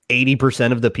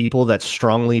 80% of the people that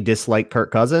strongly dislike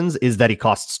Kirk Cousins, is that he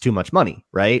costs too much money,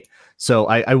 right? So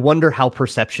I wonder how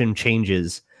perception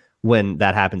changes when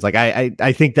that happens. Like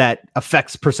I think that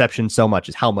affects perception so much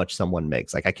is how much someone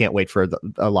makes. Like I can't wait for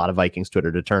a lot of Vikings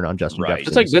Twitter to turn on Justin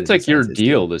Jefferson. That's like your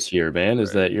deal this year, man.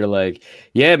 Is that you're like,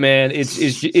 yeah, man.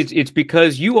 It's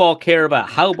because you all care about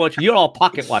how much you're all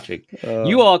pocket watching.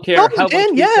 You all care how much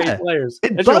you pay players.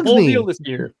 It bugs your whole me. Deal this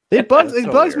year. It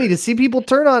bugs me to see people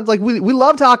turn on. Like we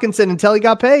loved Hawkinson until he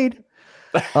got paid.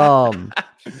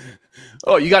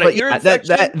 Oh, you got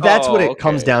that's what it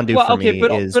comes down to for me.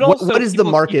 What is the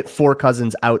market for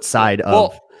Cousins outside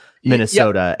of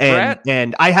Minnesota?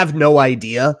 And I have no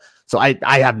idea. So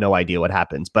I have no idea what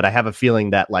happens, but I have a feeling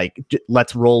that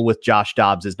let's roll with Josh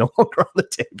Dobbs is no longer on the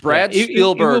table. Brad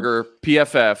Spielberger,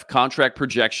 PFF, contract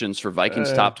projections for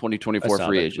Vikings top 2024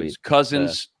 free agents.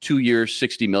 Cousins, 2 years,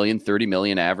 $60 million, $30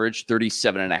 million average,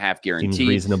 37.5 guaranteed. Seems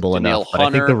reasonable enough, but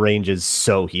I think the range is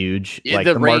so huge. Like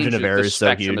the margin of error is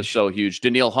so huge. Is so huge.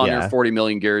 Danielle Hunter, $40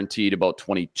 million guaranteed, about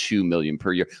 $22 million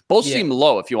per year. Both seem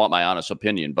low, if you want my honest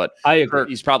opinion, but I agree.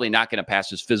 He's probably not going to pass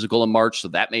his physical in March, so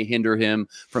that may hinder him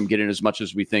from getting as much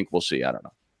as we think. We'll see. I don't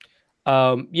know.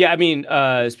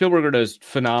 Spielberger does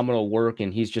phenomenal work,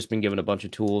 and he's just been given a bunch of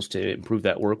tools to improve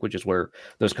that work, which is where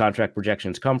those contract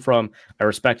projections come from. I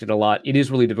respect it a lot. It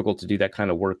is really difficult to do that kind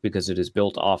of work because it is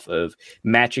built off of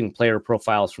matching player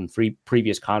profiles from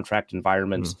previous contract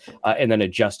environments and then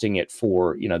adjusting it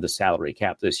for, the salary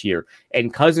cap this year.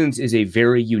 And Cousins is a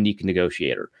very unique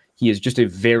negotiator. He is just a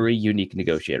very unique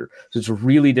negotiator. So it's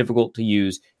really difficult to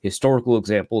use historical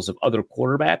examples of other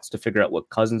quarterbacks to figure out what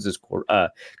Cousins'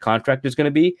 contract is going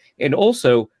to be. And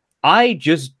also, I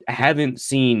just haven't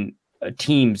seen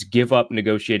teams give up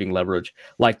negotiating leverage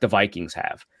like the Vikings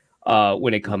have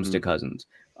when it comes to Cousins.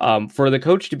 For the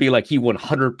coach to be like, he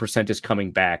 100% is coming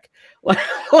back,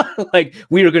 like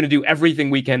we are going to do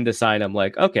everything we can to sign him.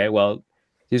 Like, okay, well,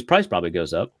 his price probably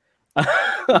goes up.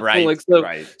 Right.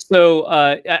 So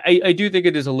I do think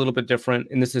it is a little bit different,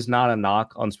 and this is not a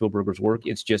knock on Spielberger's work.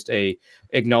 It's just a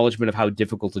acknowledgement of how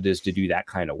difficult it is to do that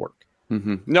kind of work.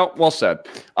 No, well said.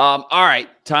 All right,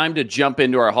 time to jump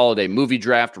into our holiday movie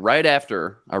draft right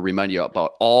after I remind you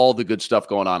about all the good stuff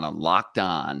going on Locked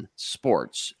On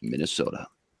Sports Minnesota.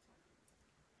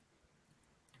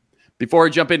 Before I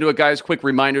jump into it, guys, quick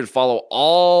reminder to follow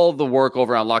all the work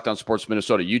over on Locked On Sports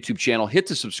Minnesota YouTube channel. Hit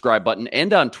the subscribe button,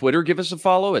 and on Twitter, give us a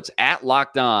follow. It's at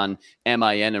Locked On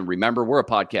MIN. And remember, we're a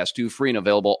podcast too, free and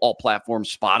available, all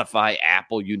platforms, Spotify,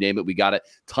 Apple, you name it. We got it.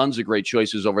 Tons of great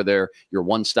choices over there. Your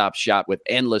one-stop shop with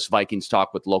endless Vikings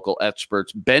talk with local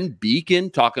experts. Ben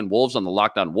Beacon talking Wolves on the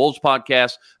Locked On Wolves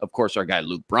podcast. Of course, our guy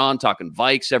Luke Braun talking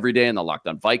Vikes every day on the Locked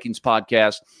On Vikings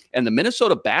podcast. And the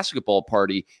Minnesota Basketball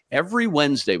Party every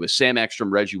Wednesday with Sam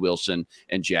Ekstrom, Reggie Wilson,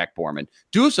 and Jack Borman.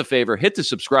 Do us a favor, hit the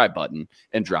subscribe button,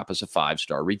 and drop us a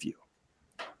 5-star review.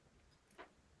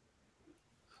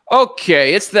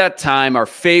 Okay, it's that time, our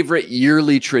favorite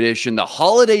yearly tradition, the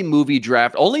holiday movie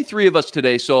draft. Only 3 of us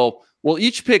today, so we'll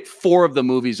each pick 4 of the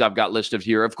movies I've got listed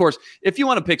here. Of course, if you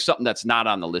want to pick something that's not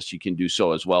on the list, you can do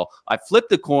so as well. I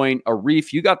flipped the coin.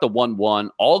 Arif, you got the 1-1.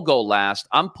 I'll go last.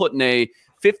 I'm putting a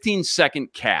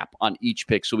 15-second cap on each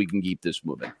pick so we can keep this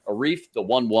moving. Arif, the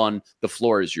 1-1. The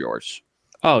floor is yours.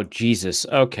 Oh, Jesus.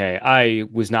 Okay. I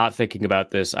was not thinking about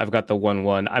this. I've got the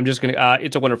 1-1. I'm just going to,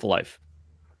 It's a Wonderful Life.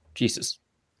 Jesus.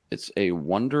 It's a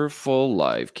Wonderful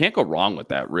Life. Can't go wrong with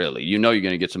that, really. You know you're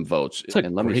going to get some votes.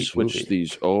 And let me switch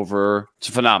these over. It's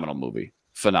a phenomenal movie.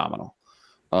 Phenomenal.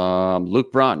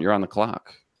 Luke Braun, you're on the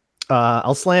clock.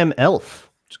 I'll slam Elf.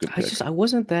 I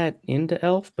wasn't that into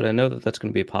Elf, but I know that that's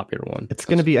going to be a popular one. It's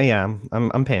going to be,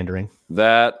 I'm pandering.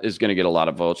 That is going to get a lot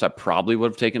of votes. I probably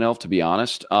would have taken Elf, to be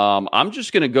honest. I'm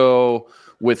just going to go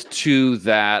with 2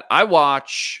 that I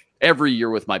watch every year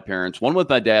with my parents. One with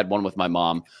my dad, one with my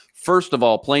mom. First of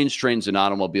all, Planes, Trains, and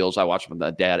Automobiles. I watch with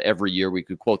my dad every year. We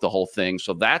could quote the whole thing.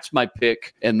 So that's my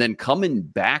pick. And then coming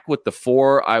back with the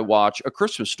 4, I watch A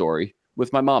Christmas Story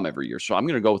with my mom every year. So I'm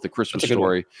going to go with The Christmas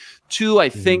Story. 2, I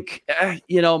think,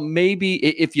 maybe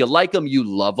if you like them, you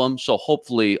love them. So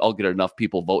hopefully I'll get enough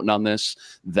people voting on this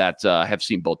that have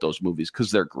seen both those movies because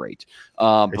they're great.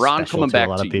 Braun, coming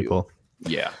back to people.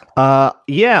 Yeah.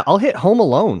 I'll hit Home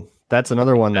Alone. That's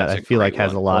another one that I feel like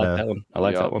has a lot of. I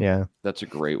like that one. Yeah. That's a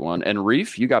great one. And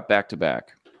Reef, you got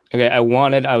back-to-back. Okay, I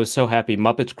was so happy.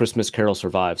 Muppets Christmas Carol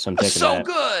survived, so I'm taking that. So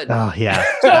good. Oh, yeah.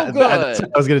 So good.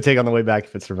 I was going to take on the way back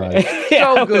if it survived.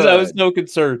 So good. I was so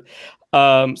concerned.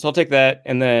 So I'll take that.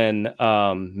 And then,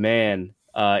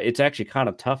 it's actually kind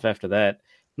of tough after that. I'm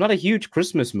not a huge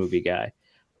Christmas movie guy.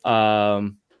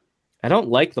 I don't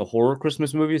like the horror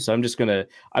Christmas movies, so I'm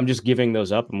just giving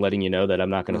those up. I'm letting you know that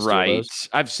I'm not going to steal those.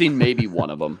 I've seen maybe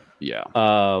one of them. Yeah.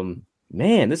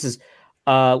 This is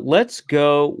Let's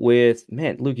go with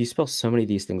Luke. You spell so many of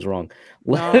these things wrong.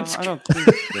 I don't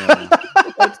think so.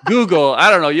 Google. I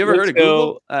don't know. You ever heard of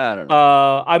Google? I don't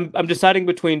know. I'm deciding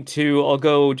between two. I'll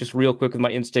go just real quick with my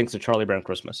instincts of Charlie Brown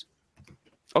Christmas.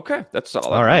 Okay, that's all.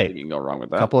 All right. You can go wrong with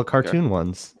that. A couple of cartoon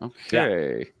ones.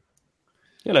 Okay.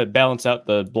 You gotta balance out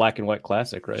the black and white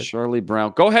classic, right? Charlie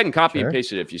Brown. Go ahead and copy and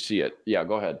paste it if you see it. Yeah,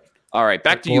 go ahead. All right,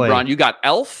 back to you, Bron. You got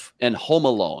Elf and Home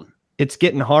Alone. It's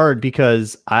getting hard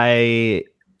because I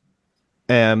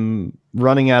am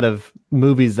running out of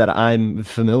movies that I'm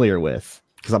familiar with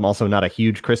because I'm also not a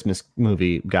huge Christmas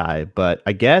movie guy, but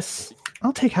I guess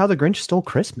I'll take How the Grinch Stole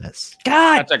Christmas.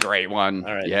 God, that's a great one.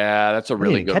 All right. Yeah, that's a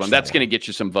really good one. That's going to get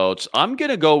you some votes. I'm going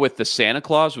to go with The Santa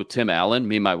Claus with Tim Allen.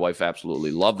 Me and my wife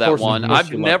absolutely love that one.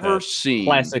 I've never seen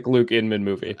classic Luke Inman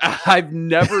movie. I've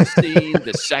never seen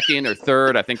the second or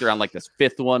third. I think they're on like the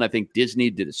fifth one. I think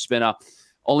Disney did a spinoff.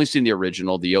 Only seen the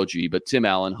original, the OG, but Tim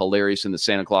Allen, hilarious in The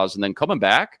Santa Claus. And then coming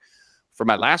back for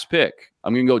my last pick,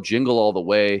 I'm going to go Jingle All the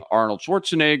Way, Arnold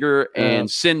Schwarzenegger, and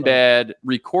Sinbad,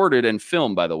 recorded and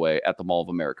filmed, by the way, at the Mall of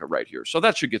America right here. So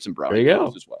that should get some brownie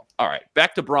points as well. All right,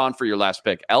 back to Bron for your last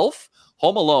pick. Elf,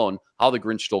 Home Alone, How the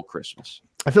Grinch Stole Christmas.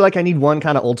 I feel like I need one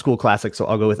kind of old school classic, so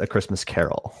I'll go with A Christmas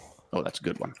Carol. Oh, that's a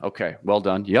good one. Okay, well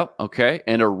done. Yep, okay.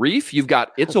 And Arif, you've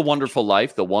got It's a Wonderful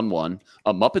Life, the 1-1,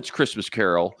 A Muppets Christmas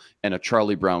Carol, and A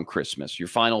Charlie Brown Christmas. Your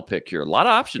final pick here. A lot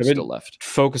of options still left.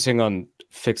 Focusing on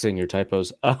fixing your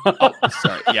typos.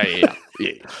 Sorry. Yeah.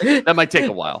 That might take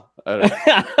a while.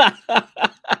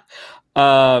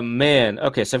 Man.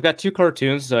 Okay, so I've got two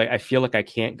cartoons, so I feel like I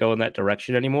can't go in that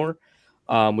direction anymore,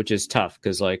 which is tough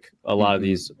because like a lot of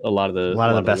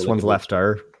the best ones left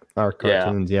are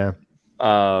cartoons. Yeah.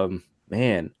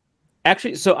 Man,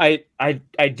 actually, so I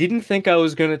didn't think I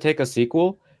was going to take a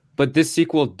sequel, but this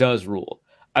sequel does rule.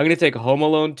 I'm going to take Home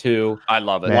Alone 2. I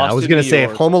love it. Man, I was going to say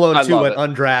if Home Alone 2 went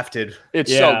undrafted.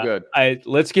 It's so good.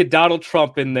 Let's get Donald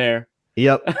Trump in there.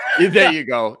 Yep. There you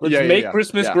go. Let's make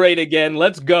Christmas great again.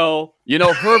 Let's go. You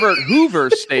know, Herbert Hoover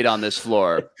stayed on this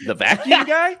floor. The vacuum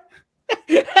guy?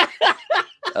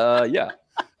 Yeah.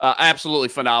 Absolutely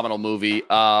phenomenal movie.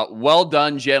 Well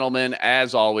done, gentlemen.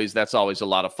 As always, that's always a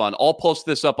lot of fun. I'll post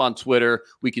this up on Twitter.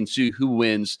 We can see who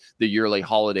wins the yearly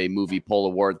holiday movie poll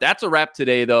award. That's a wrap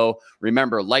today, though.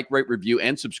 Remember, like, rate, review,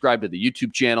 and subscribe to the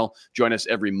YouTube channel. Join us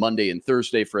every Monday and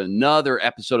Thursday for another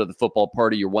episode of the Football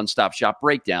Party, your one-stop-shop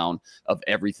breakdown of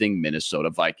everything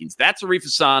Minnesota Vikings. That's Arif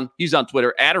Hassan. He's on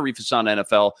Twitter at Arif Hassan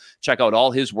NFL. Check out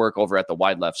all his work over at the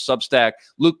Wide Left Substack.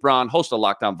 Luke Braun, host of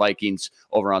Locked On Vikings,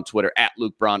 over on Twitter at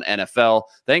Luke Braun NFL.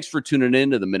 Thanks for tuning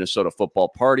in to the Minnesota Football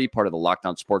Party, part of the Locked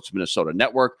On Sports Minnesota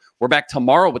Network. We're back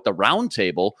tomorrow with the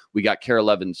Roundtable. We got Carol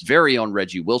Evans' very own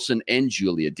Reggie Wilson and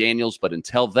Julia Daniels. But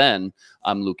until then,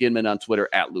 I'm Luke Inman on Twitter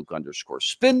at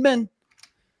Luke_Spinman.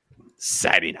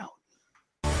 Signing out.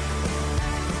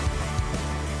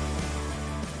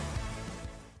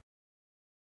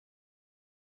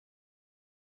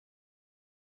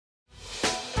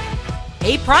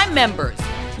 Hey, Prime members,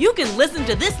 you can listen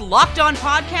to this Locked On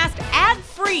podcast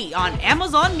ad-free on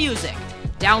Amazon Music.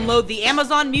 Download the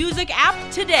Amazon Music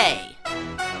app today.